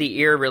anatomy of the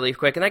ear really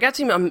quick, and I got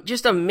some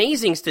just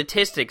amazing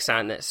statistics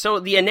on this. So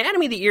the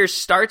anatomy of the ear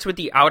starts with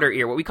the outer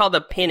ear, what we call the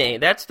pinnae.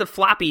 That's the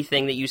floppy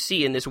thing that you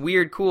see in this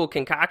weird, cool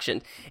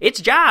concoction. Its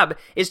job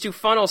is to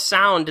funnel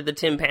sound to the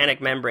tympanic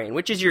membrane,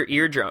 which is your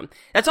eardrum.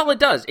 That's all it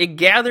does. It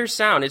gathers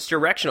sound. It's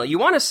directional. You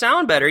want to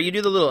sound better, you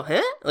do the little,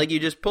 like you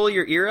just pull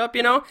your ear up,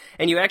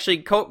 and you actually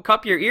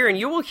cup your ear, and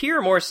you will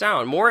hear more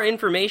sound. More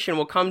information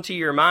will come to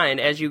your mind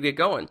as you get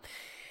going.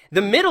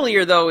 The middle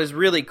ear, though, is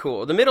really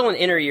cool. The middle and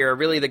inner ear are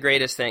really the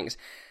greatest things.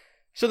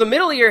 So the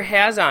middle ear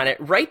has on it,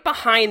 right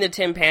behind the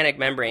tympanic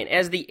membrane,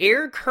 as the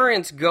air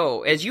currents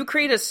go, as you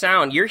create a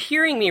sound, you're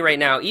hearing me right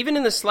now, even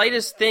in the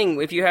slightest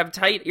thing, if you have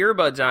tight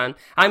earbuds on,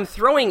 I'm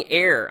throwing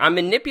air, I'm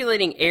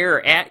manipulating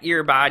air at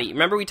your body.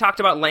 Remember we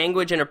talked about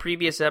language in a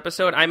previous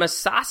episode? I'm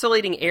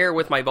oscillating air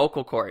with my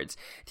vocal cords,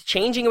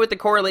 changing it with the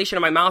correlation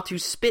of my mouth to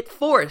spit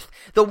forth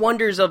the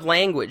wonders of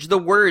language, the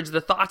words, the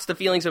thoughts, the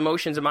feelings,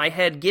 emotions in my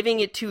head, giving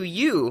it to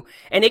you,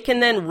 and it can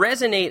then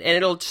resonate and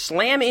it'll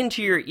slam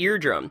into your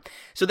eardrum.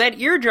 So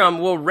that eardrum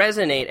will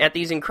resonate at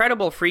these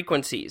incredible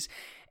frequencies.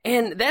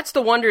 And that's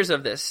the wonders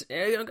of this.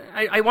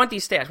 I want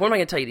these stats. What am I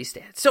going to tell you these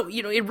stats? So,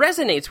 it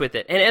resonates with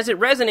it. And as it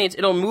resonates,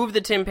 it'll move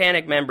the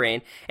tympanic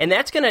membrane. And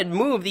that's going to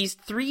move these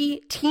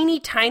three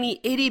teeny tiny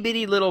itty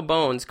bitty little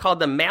bones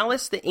called the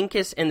malleus, the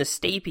incus, and the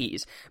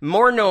stapes,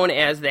 more known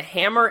as the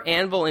hammer,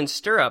 anvil, and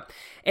stirrup.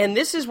 And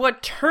this is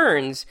what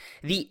turns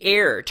the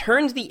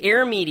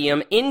air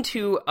medium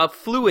into a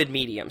fluid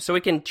medium. So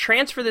it can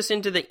transfer this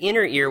into the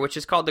inner ear, which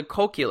is called the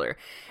cochlear.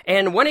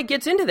 And when it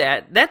gets into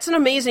that, that's an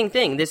amazing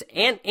thing. This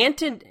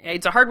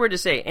it's a hard word to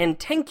say,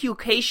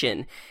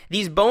 antencucation.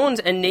 These bones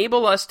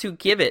enable us to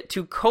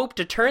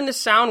to turn the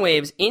sound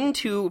waves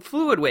into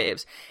fluid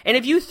waves. And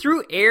if you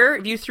threw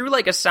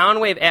like a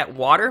sound wave at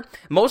water,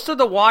 most of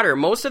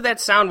that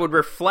sound would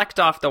reflect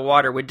off the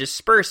water, would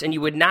disperse, and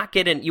you would not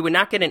get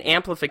an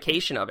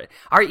amplification of it.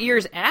 Our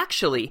ears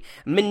actually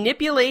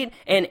manipulate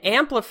and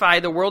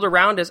amplify the world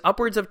around us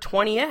upwards of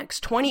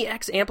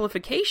 20x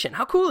amplification.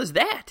 How cool is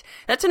that?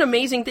 That's an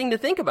amazing thing to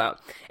think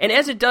about. And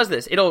as it does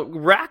this, it'll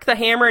rack the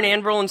hammer and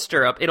anvil and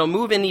stirrup, it'll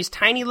move in these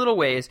tiny little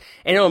ways,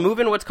 and it'll move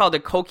in what's called the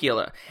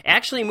cochlea,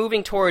 actually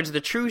moving towards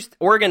the true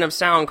organ of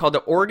sound called the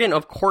organ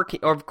of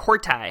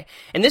corti.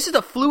 And this is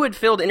the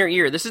fluid-filled inner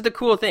ear. This is the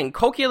cool thing.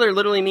 Cochlear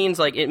literally means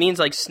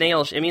like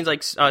snail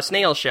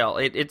shell.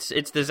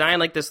 It's designed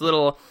like this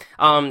little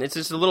it's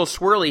just a little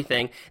swirly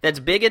thing that's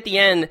big at the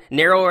end,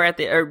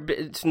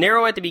 it's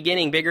narrow at the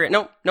beginning, bigger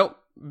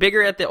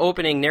at the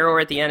opening, narrower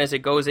at the end as it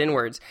goes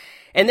inwards.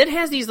 And it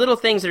has these little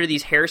things that are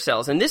these hair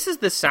cells, and this is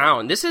the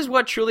sound. This is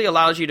what truly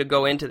allows you to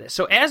go into this.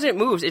 So as it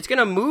moves, it's going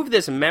to move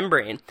this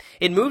membrane.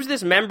 It moves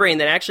this membrane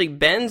that actually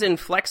bends and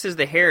flexes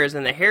the hairs,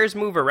 and the hairs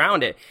move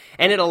around it.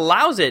 And it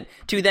allows it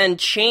to then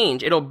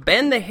change. It'll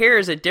bend the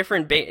hairs at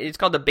different, it's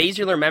called the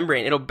basilar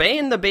membrane. It'll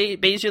bend the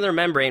basilar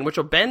membrane, which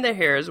will bend the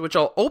hairs, which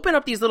will open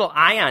up these little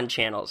ion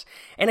channels.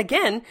 And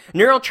again,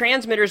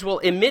 neurotransmitters will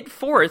emit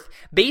forth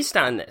based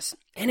on this.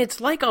 And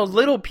it's like a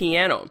little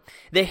piano.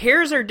 The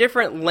hairs are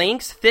different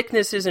lengths,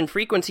 thicknesses, and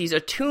frequencies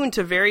attuned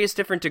to various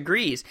different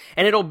degrees.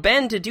 And it'll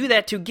bend to do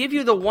that to give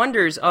you the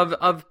wonders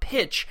of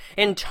pitch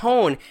and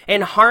tone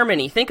and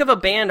harmony. Think of a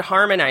band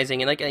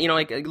harmonizing and like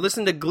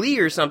listen to Glee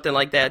or something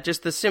like that.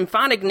 Just the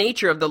symphonic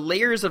nature of the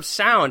layers of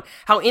sound,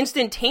 how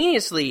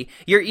instantaneously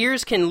your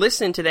ears can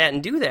listen to that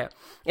and do that.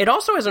 It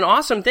also has an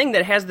awesome thing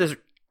that has this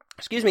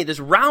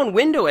round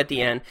window at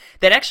the end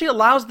that actually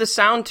allows the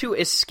sound to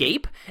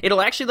escape. It'll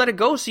actually let it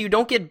go so you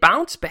don't get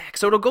bounce back.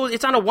 So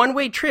it's on a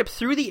one-way trip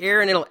through the air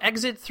and it'll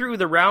exit through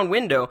the round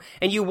window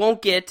and you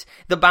won't get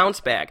the bounce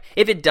back.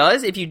 If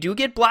you do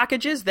get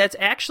blockages, that's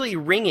actually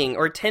ringing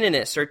or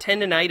tinnitus or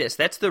tendinitis.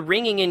 That's the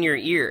ringing in your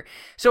ear.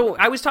 So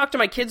I was talking to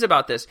my kids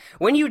about this.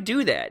 When you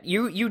do that,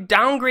 you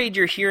downgrade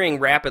your hearing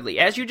rapidly.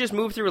 As you just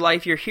move through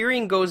life, your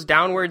hearing goes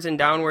downwards and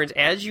downwards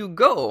as you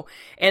go.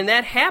 And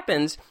that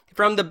happens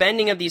from the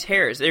bending of these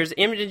hairs. There's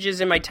images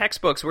in my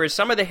textbooks where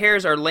some of the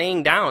hairs are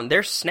laying down.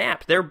 They're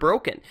snapped. They're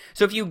broken.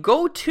 So if you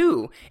go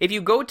to like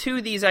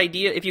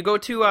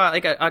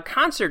a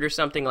concert or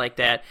something like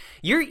that,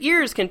 your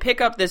ears can pick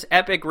up this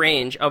epic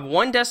range of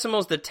 1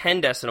 decibels to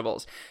 10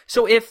 decibels.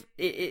 So if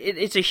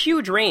it's a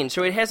huge range,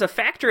 so it has a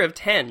factor of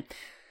 10.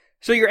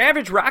 So your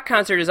average rock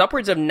concert is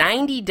upwards of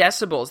 90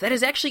 decibels. That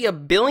is actually a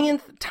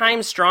billionth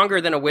time stronger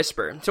than a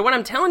whisper. So what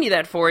I'm telling you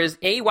that for is,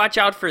 A, watch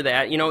out for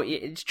that. You know,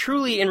 it's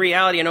truly, in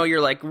reality, I know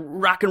you're like,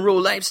 rock and roll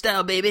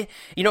lifestyle, baby.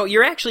 You know,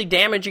 you're actually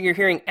damaging your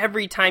hearing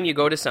every time you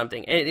go to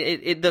something.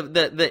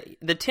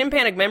 The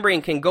tympanic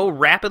membrane can go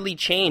rapidly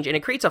change, and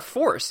it creates a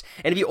force.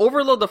 And if you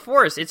overload the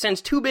force, it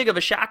sends too big of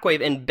a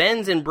shockwave and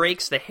bends and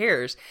breaks the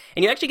hairs.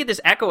 And you actually get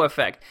this echo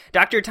effect.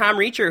 Dr. Tom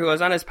Reacher, who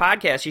was on his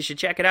podcast, you should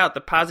check it out, The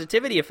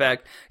Positivity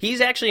Effect.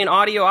 He's actually an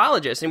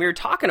audiologist, and we were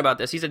talking about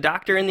this. He's a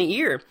doctor in the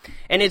ear,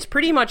 and it's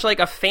pretty much like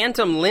a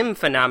phantom limb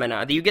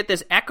phenomena. You get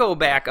this echo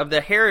back of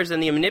the hairs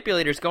and the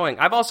manipulators going.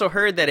 I've also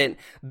heard that it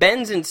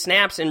bends and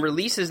snaps and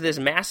releases this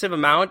massive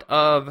amount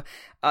of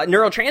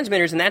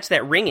neurotransmitters, and that's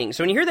that ringing.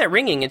 So when you hear that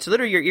ringing, it's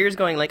literally your ears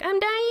going like, I'm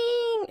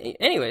dying.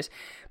 Anyways,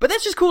 but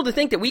that's just cool to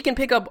think that we can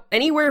pick up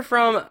anywhere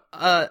from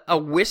a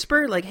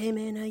whisper, like, hey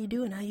man, how you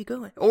doing? How you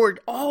going? Or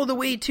all the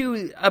way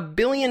to a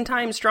billion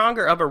times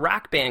stronger of a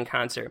rock band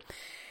concert.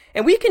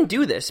 And we can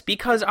do this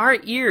because our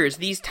ears,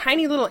 these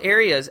tiny little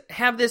areas,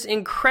 have this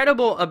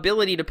incredible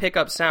ability to pick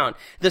up sound.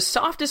 The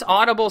softest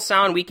audible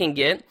sound we can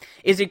get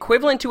is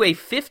equivalent to a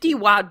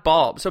 50-watt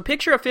bulb. So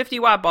picture a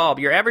 50-watt bulb,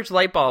 your average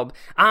light bulb,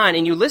 on,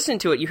 and you listen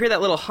to it, you hear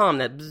that little hum,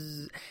 that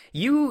bzzz.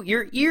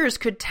 Your ears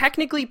could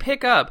technically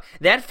pick up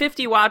that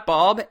 50-watt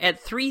bulb at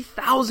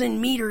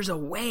 3,000 meters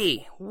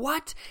away.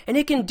 What? And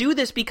it can do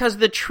this because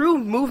the true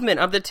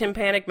movement of the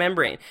tympanic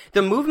membrane,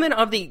 the movement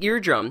of the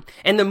eardrum,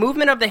 and the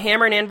movement of the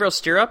hammer and anvil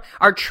stirrup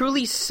are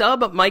truly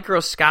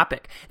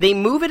submicroscopic. They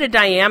move at a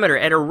diameter,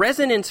 at a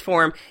resonance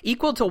form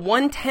equal to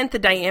 1/10 the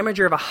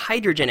diameter of a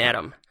hydrogen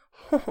atom.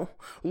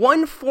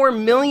 1/4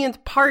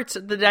 millionth parts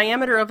of the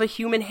diameter of a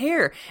human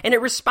hair, and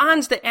it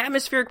responds to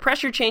atmospheric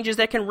pressure changes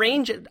that can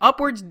range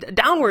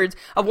downwards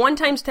of 1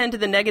 ×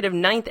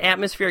 10⁻⁹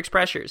 atmospheric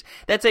pressures.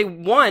 That's a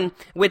 1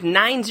 with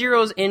 9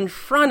 zeros in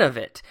front of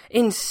it.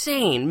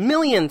 Insane.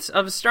 Millionths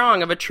of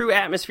strong of a true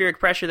atmospheric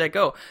pressure that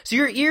go. So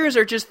your ears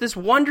are just this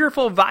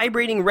wonderful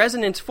vibrating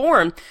resonance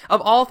form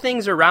of all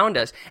things around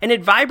us, and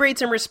it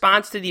vibrates in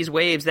response to these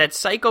waves that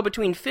cycle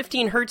between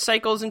 15 hertz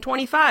cycles and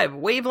 25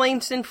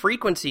 wavelengths and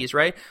frequencies,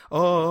 right?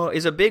 Oh,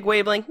 is a big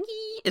wavelength,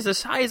 is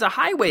a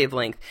high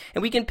wavelength.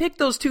 And we can pick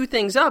those two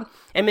things up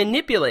and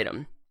manipulate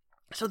them.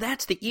 So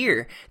that's the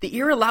ear. The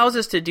ear allows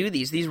us to do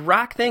these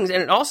rock things,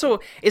 and it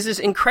also is this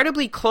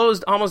incredibly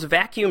closed, almost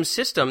vacuum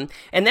system,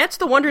 and that's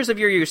the wonders of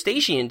your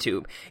eustachian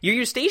tube. Your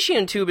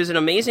eustachian tube is an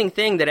amazing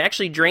thing that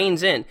actually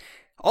drains in.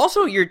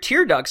 Also, your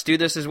tear ducts do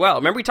this as well.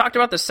 Remember we talked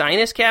about the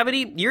sinus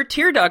cavity? Your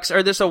tear ducts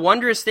are a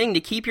wondrous thing to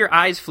keep your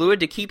eyes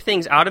fluid, to keep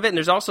things out of it. And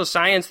there's also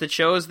science that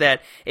shows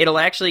that it'll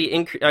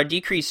actually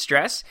decrease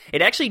stress.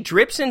 It actually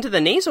drips into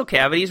the nasal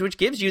cavities, which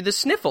gives you the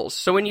sniffles.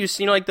 So when you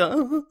like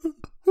the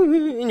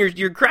and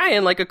you're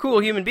crying like a cool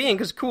human being,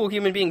 because cool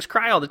human beings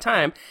cry all the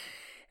time.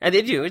 And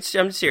they do.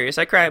 I'm serious.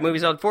 I cry at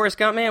movies all the Forrest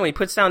Gump, man. When he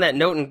puts down that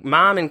note in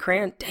Mom and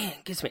Crayon, dang,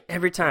 gets me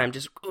every time.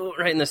 Just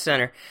right in the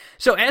center.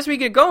 So as we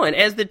get going,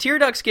 as the tear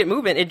ducts get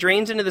moving, it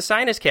drains into the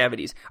sinus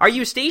cavities. Our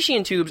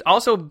eustachian tubes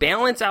also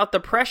balance out the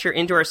pressure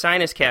into our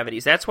sinus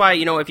cavities. That's why,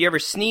 if you ever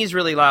sneeze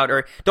really loud,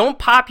 or don't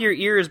pop your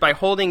ears by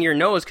holding your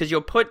nose, because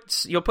you'll put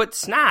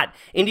snot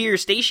into your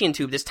eustachian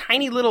tube, this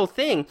tiny little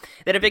thing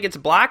that if it gets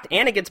blocked,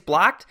 and it gets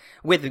blocked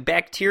with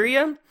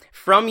bacteria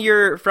from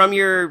your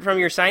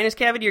sinus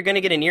cavity, you're going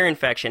to get an ear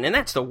infection, and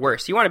that's the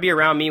worst. You want to be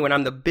around me when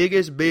I'm the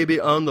biggest baby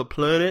on the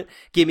planet.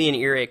 Give me an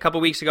earache. A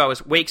couple weeks ago, I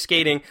was wake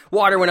skating.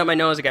 Water went up my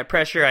nose. I got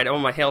pressure. I had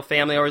my whole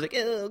family. I was like,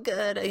 oh,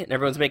 God. And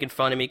everyone's making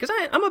fun of me because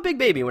I'm a big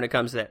baby when it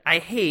comes to that. I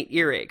hate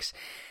earaches.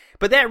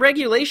 But that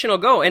regulation will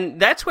go, and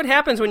that's what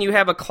happens when you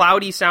have a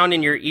cloudy sound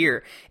in your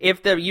ear.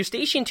 If the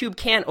eustachian tube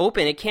can't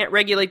open, it can't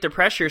regulate the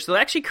pressure, so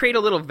it'll actually create a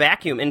little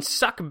vacuum and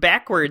suck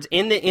backwards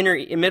in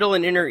the middle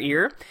and inner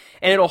ear,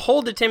 and it'll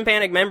hold the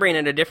tympanic membrane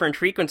at a different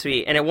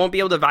frequency, and it won't be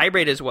able to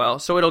vibrate as well.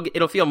 So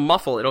it'll feel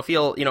muffled. It'll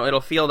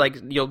feel like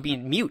you'll be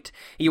mute.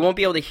 You won't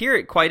be able to hear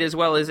it quite as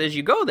well as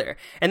you go there,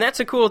 and that's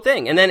a cool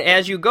thing. And then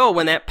as you go,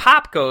 when that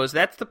pop goes,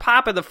 that's the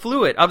pop of the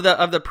fluid of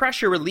the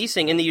pressure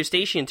releasing in the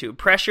eustachian tube,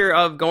 pressure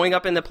of going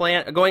up in the plant.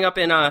 Going up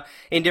in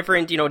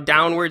different,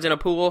 downwards in a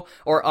pool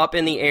or up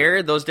in the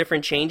air, those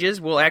different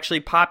changes will actually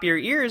pop your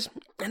ears,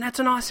 and that's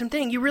an awesome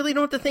thing. You really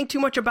don't have to think too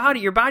much about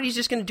it. Your body's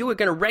just going to do it,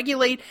 going to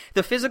regulate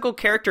the physical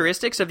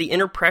characteristics of the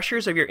inner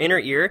pressures of your inner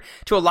ear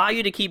to allow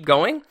you to keep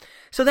going.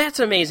 So that's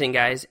amazing,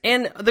 guys.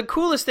 And the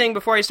coolest thing,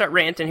 before I start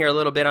ranting here a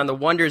little bit on the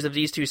wonders of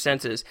these two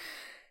senses,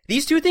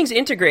 these two things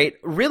integrate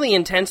really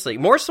intensely,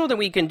 more so than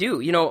we can do.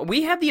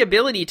 We have the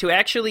ability to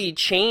actually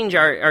change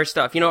our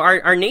stuff.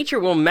 Our nature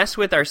will mess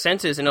with our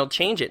senses and it'll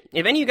change it.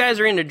 If any of you guys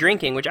are into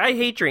drinking, which I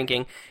hate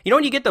drinking,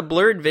 when you get the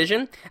blurred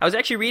vision, I was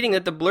actually reading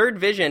that the blurred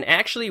vision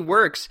actually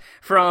works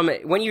from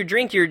when you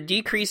drink, you're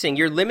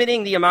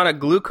limiting the amount of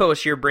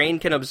glucose your brain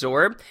can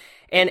absorb.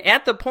 And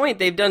at the point,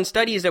 they've done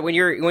studies that when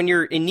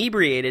you're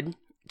inebriated,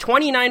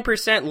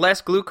 29%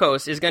 less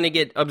glucose is going to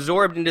get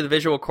absorbed into the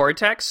visual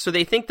cortex, so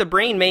they think the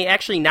brain may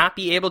actually not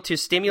be able to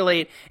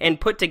stimulate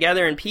and put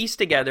together and piece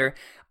together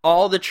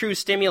all the true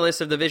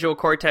stimulus of the visual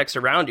cortex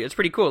around you. It's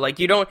pretty cool. Like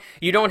you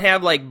don't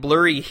have like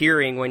blurry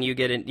hearing when you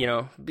get it, you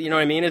know what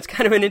I mean? It's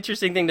kind of an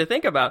interesting thing to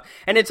think about.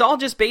 And it's all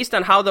just based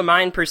on how the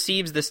mind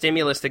perceives the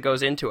stimulus that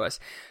goes into us.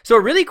 So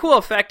a really cool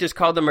effect is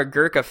called the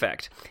McGurk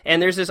effect.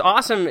 And there's this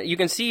awesome, you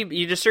can see,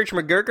 you just search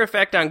McGurk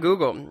effect on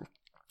Google,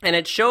 and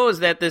it shows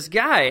that this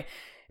guy,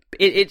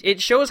 it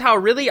shows how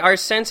really our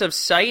sense of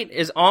sight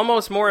is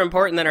almost more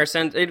important than our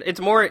sense.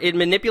 It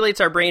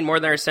manipulates our brain more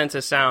than our sense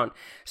of sound.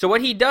 So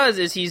what he does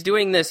is he's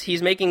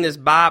making this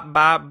ba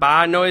ba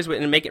ba noise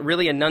and make it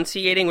really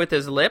enunciating with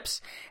his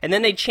lips. And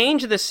then they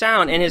change the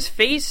sound, and his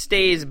face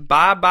stays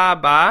ba ba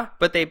ba,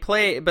 but they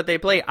play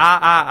ah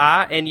ah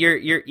ah. And you're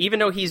even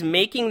though he's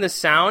making the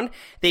sound,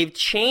 they've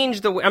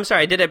changed the. I'm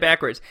sorry, I did it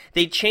backwards.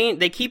 They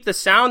keep the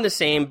sound the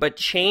same, but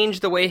change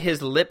the way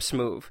his lips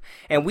move.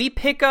 And we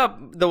pick up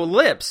the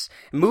lips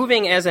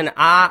moving as an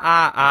ah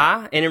ah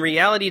ah, and in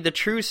reality the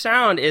true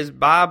sound is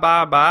ba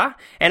ba ba,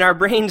 and our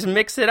brains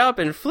mix it up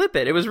and flip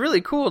it. It was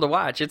really cool to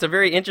watch. It's a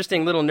very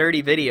interesting little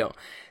nerdy video.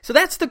 So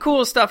that's the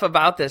cool stuff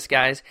about this,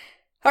 guys.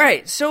 All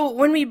right, so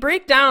when we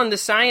break down the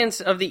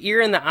science of the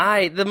ear and the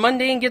eye, the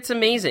mundane gets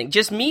amazing.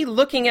 Just me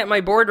looking at my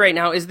board right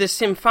now is this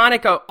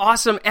symphonic,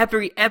 awesome,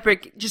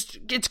 epic, just,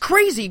 it's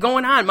crazy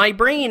going on. My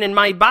brain and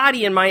my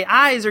body and my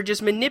eyes are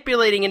just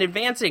manipulating and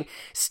advancing.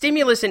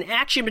 Stimulus and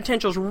action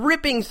potentials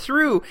ripping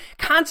through,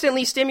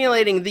 constantly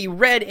stimulating the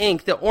red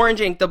ink, the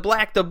orange ink, the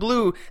black, the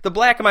blue, the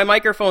black of my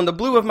microphone, the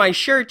blue of my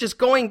shirt, just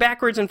going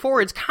backwards and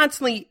forwards,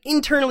 constantly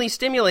internally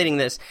stimulating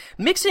this.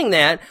 Mixing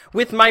that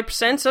with my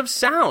sense of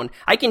sound.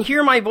 I can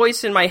hear my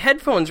voice in my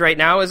headphones right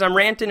now as I'm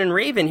ranting and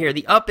raving here.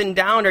 The up and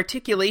down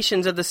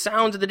articulations of the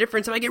sounds of the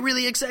difference. If I get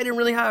really excited and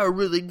really high or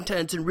really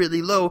intense and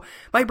really low,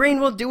 my brain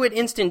will do it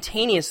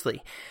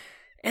instantaneously.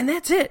 And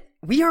that's it.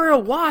 We are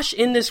awash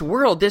in this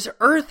world, this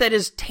earth that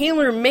is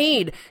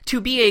tailor-made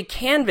to be a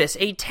canvas,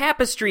 a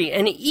tapestry,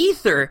 an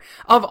ether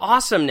of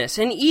awesomeness,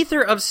 an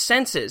ether of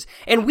senses.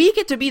 And we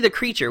get to be the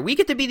creature. We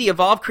get to be the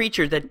evolved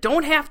creature that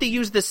don't have to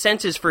use the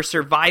senses for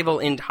survival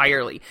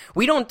entirely.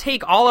 We don't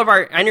take all of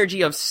our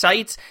energy of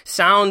sights,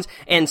 sounds,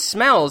 and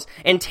smells,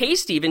 and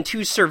taste even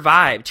to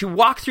survive, to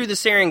walk through the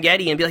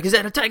Serengeti and be like, is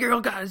that a tiger?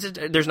 Oh God,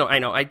 there's no, I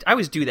know, I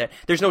always do that.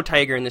 There's no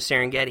tiger in the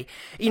Serengeti.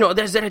 You know,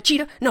 is that a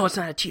cheetah? No, it's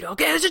not a cheetah.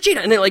 Okay, it's a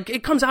cheetah. And then like,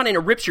 it comes out and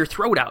it rips your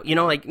throat out. You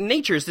know, like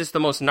nature is just the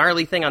most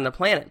gnarly thing on the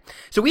planet.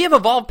 So we have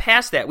evolved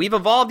past that. We've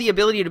evolved the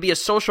ability to be a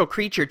social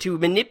creature, to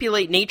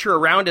manipulate nature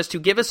around us,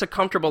 to give us a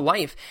comfortable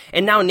life.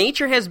 And now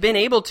nature has been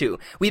able to.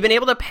 We've been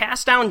able to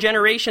pass down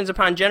generations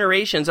upon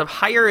generations of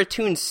higher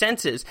attuned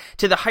senses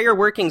to the higher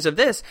workings of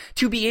this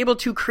to be able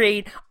to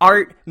create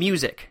art,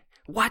 music.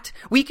 What?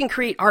 We can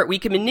create art. We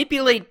can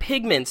manipulate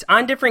pigments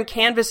on different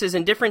canvases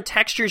and different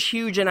textures,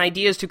 hues, and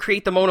ideas to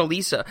create the Mona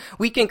Lisa.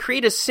 We can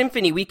create a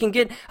symphony. We can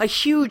get a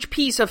huge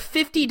piece of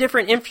 50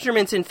 different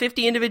instruments and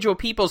 50 individual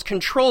peoples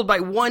controlled by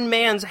one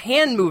man's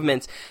hand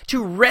movements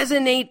to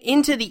resonate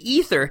into the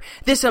ether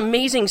this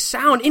amazing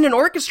sound in an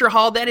orchestra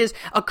hall that is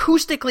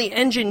acoustically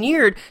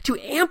engineered to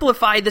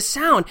amplify the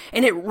sound,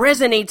 and it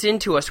resonates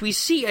into us. We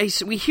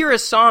hear a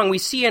song, we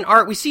see an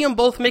art, we see them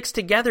both mixed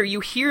together.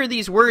 You hear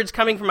these words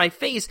coming from my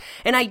face,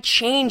 and I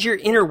change your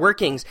inner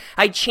workings.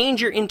 I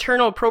change your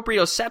internal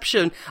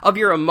proprioception of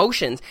your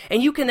emotions.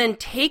 And you can then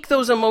take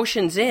those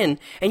emotions in,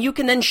 and you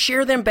can then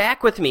share them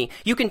back with me.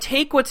 You can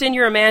take what's in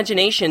your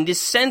imagination,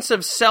 this sense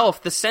of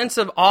self, the sense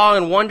of awe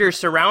and wonder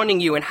surrounding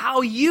you, and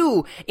how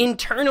you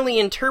internally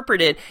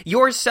interpreted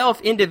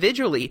yourself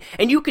individually.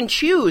 And you can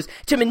choose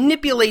to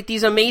manipulate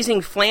these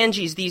amazing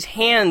phalanges, these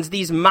hands,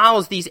 these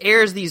mouths, these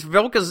airs, these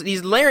vocals,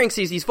 these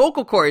larynxes, these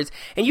vocal cords,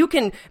 and you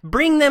can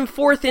bring them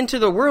forth into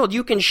the world.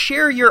 You can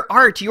share your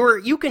art,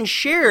 you can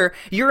share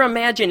your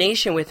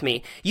imagination with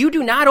me. You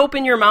do not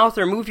open your mouth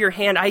or move your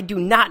hand. I do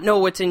not know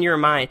what's in your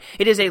mind.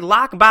 It is a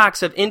locked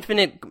box of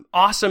infinite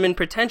awesome and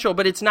potential,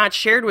 but it's not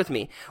shared with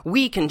me.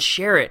 We can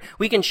share it.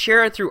 We can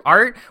share it through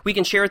art. We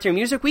can share it through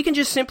music. We can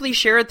just simply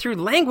share it through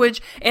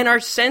language and our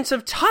sense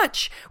of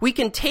touch. We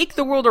can take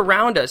the world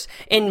around us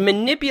and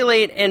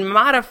manipulate and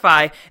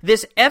modify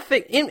this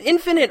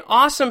infinite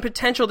awesome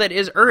potential that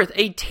is Earth,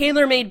 a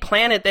tailor-made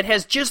planet that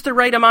has just the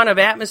right amount of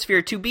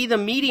atmosphere to be the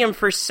medium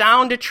for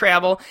sound to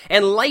travel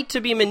and light to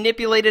be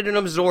manipulated and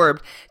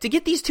absorbed, to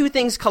get these two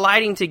things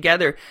colliding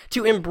together,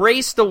 to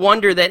embrace the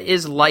wonder that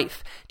is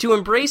life, to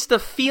embrace the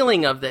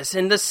feeling of this.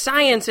 And the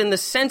science and the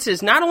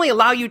senses not only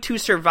allow you to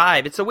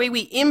survive, it's the way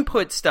we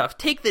input stuff,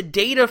 take the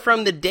data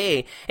from the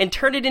day and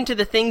turn it into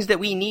the things that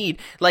we need,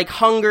 like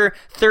hunger,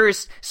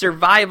 thirst,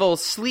 survival,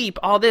 sleep,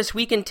 all this.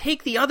 We can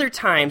take the other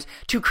times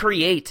to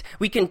create.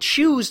 We can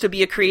choose to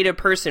be a creative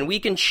person. We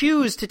can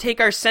choose to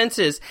take our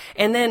senses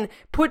and then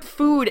put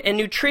food and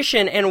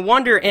nutrition and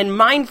wonder and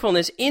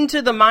mindfulness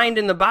into the mind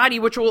and the body,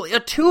 which will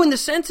attune the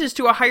senses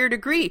to a higher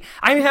degree.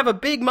 I have a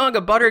big mug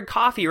of buttered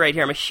coffee right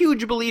here. I'm a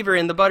huge believer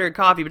in the buttered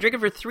coffee. coffee, but drink it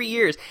for 3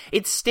 years.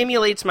 It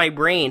stimulates my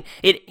brain.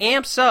 It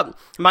amps up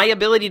my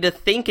ability to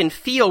think and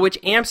feel, which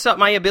amps up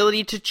my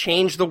ability to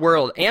change the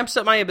world, amps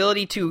up my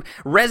ability to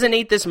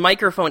resonate this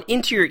microphone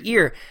into your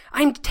ear.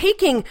 I'm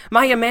taking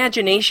my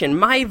imagination,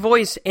 my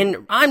voice,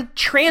 and I'm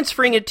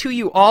transferring it to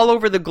you all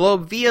over the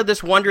globe via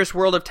this wondrous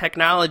world of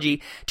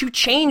technology to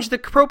change the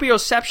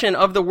proprioception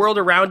of the world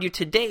around you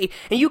today.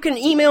 And you can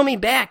email me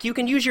back. You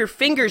can use your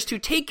fingers to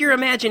take your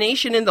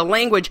imagination in the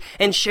language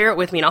and share it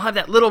with me. And I'll have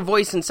that little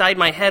voice inside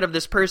my head of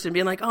this person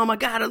being like, oh my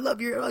God, I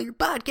love your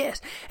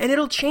podcast. And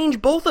it'll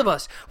change both of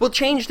us. We'll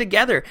change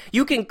together.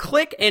 You can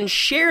click and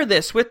share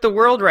this with the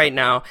world right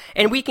now,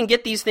 and we can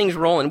get these things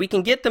rolling. We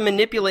can get the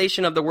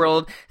manipulation of the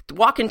world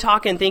walking,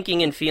 talking,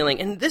 thinking, and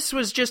feeling. And this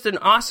was just an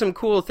awesome,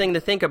 cool thing to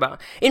think about.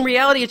 In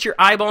reality, it's your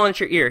eyeball and it's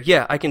your ear.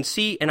 Yeah, I can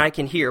see and I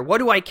can hear. What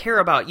do I care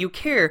about? You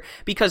care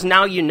because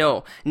now you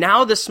know.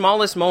 Now the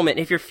smallest moment,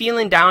 if you're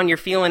feeling down, you're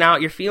feeling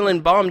out, you're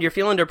feeling bummed, you're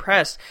feeling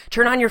depressed,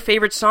 turn on your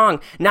favorite song.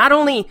 Not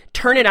only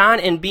turn it on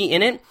and be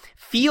in it,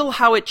 feel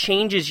how it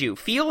changes you.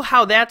 Feel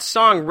how that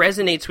song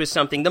resonates with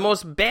something. The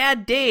most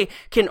bad day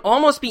can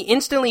almost be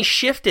instantly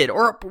shifted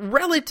or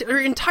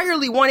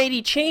entirely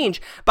 180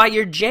 change by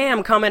your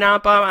jam coming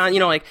up on,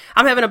 like,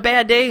 I'm having a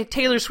bad day.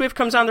 Taylor Swift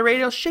comes on the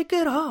radio, shake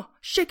it off.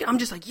 Shake it. I'm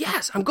just like,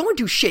 yes, I'm going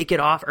to shake it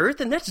off, Earth,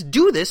 and let's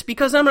do this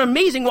because I'm an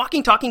amazing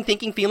walking, talking,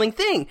 thinking, feeling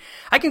thing.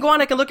 I can go on,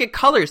 I can look at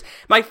colors.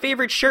 My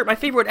favorite shirt, my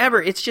favorite whatever,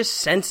 it's just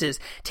senses.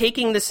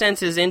 Taking the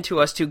senses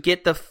into us to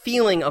get the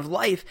feeling of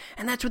life,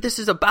 and that's what this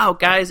is about,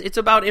 guys. It's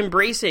about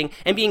embracing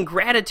and being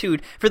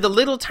gratitude for the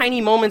little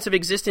tiny moments of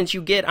existence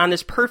you get on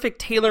this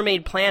perfect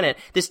tailor-made planet,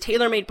 this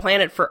tailor-made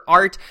planet for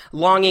art,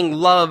 longing,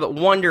 love,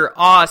 wonder,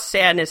 awe,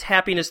 sadness,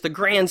 happiness, the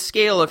grand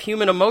scale of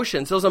human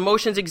emotions. Those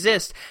emotions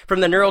exist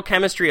from the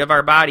neurochemistry of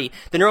our body.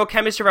 The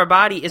neurochemistry of our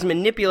body is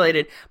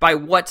manipulated by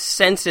what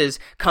senses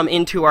come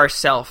into our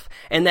self,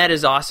 and that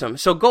is awesome.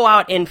 So go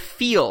out and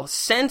feel,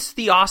 sense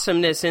the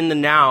awesomeness in the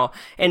now,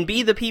 and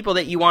be the people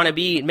that you want to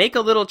be. Make a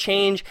little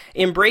change,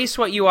 embrace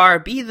what you are,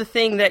 be the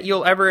thing that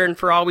you'll ever and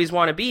for always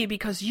want to be,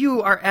 because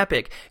you are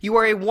epic. You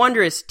are a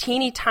wondrous,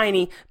 teeny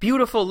tiny,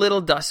 beautiful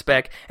little dust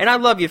speck, and I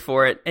love you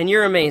for it, and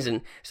you're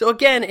amazing. So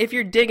again, if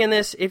you're digging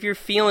this, if you're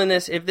feeling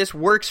this, if this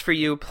works for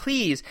you,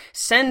 please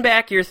send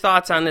back your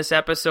thoughts on this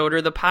episode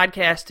or the podcast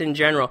in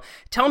general.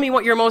 Tell me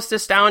what your most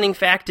astounding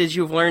fact is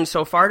you've learned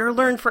so far or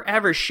learned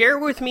forever. Share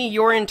with me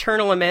your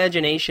internal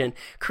imagination.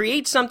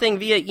 Create something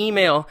via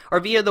email or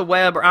via the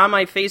web or on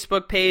my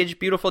Facebook page,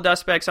 Beautiful Dust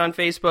Specks on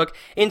Facebook,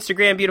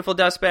 Instagram, Beautiful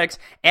Dust Specks,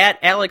 at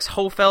Alex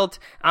Hofelt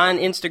on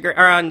Instagram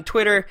or on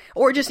Twitter,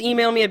 or just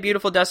email me at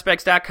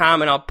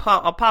beautifuldustspecks.com and I'll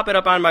pop it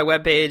up on my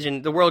webpage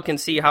and the world can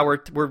see how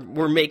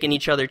we're making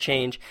each other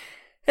change.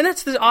 And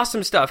that's the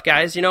awesome stuff,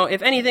 guys.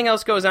 If anything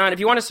else goes on, if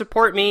you want to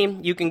support me,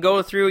 you can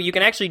go through, you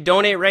can actually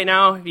donate right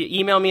now. If you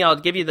email me, I'll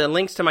give you the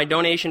links to my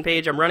donation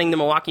page. I'm running the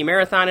Milwaukee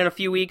Marathon in a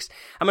few weeks.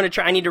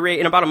 I need to raise,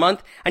 in about a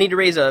month, I need to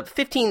raise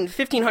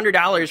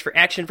 $1,500 for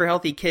Action for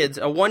Healthy Kids,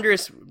 a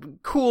wondrous,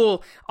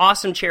 cool,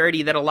 awesome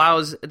charity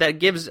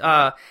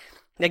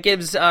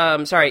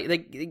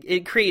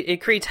it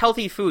creates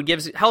healthy food,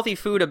 gives healthy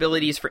food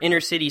abilities for inner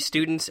city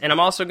students. And I'm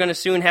also going to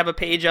soon have a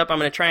page up. I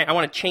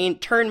want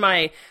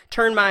to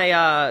turn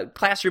my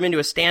classroom into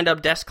a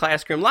stand-up desk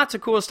classroom. Lots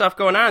of cool stuff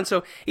going on.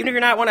 So even if you're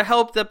not want to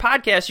help the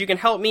podcast, you can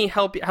help me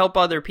help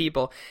other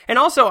people. And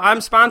also, I'm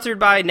sponsored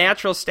by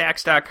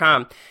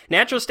NaturalStacks.com.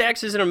 Natural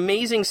Stacks is an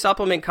amazing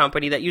supplement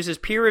company that uses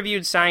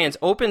peer-reviewed science,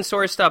 open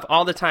source stuff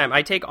all the time.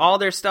 I take all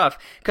their stuff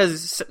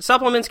because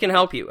supplements can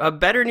help you. A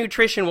better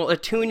nutrition will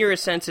attune your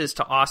senses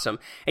to awesome.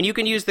 And you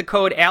can use the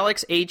code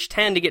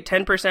AlexH10 to get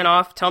 10%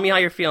 off. Tell me how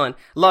you're feeling.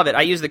 Love it.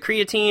 I use the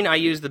creatine, I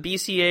use the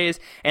BCAAs,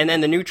 and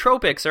then the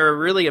nootropics are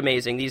really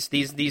amazing.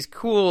 These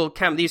cool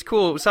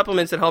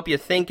supplements that help you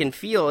think and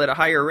feel at a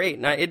higher rate.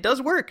 Now, it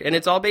does work, and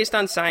it's all based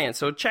on science.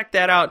 So check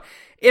that out.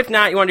 If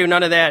not, you want to do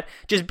none of that,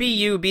 just be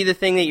you, be the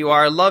thing that you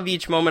are. Love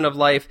each moment of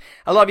life.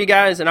 I love you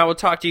guys, and I will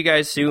talk to you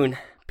guys soon.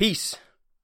 Peace.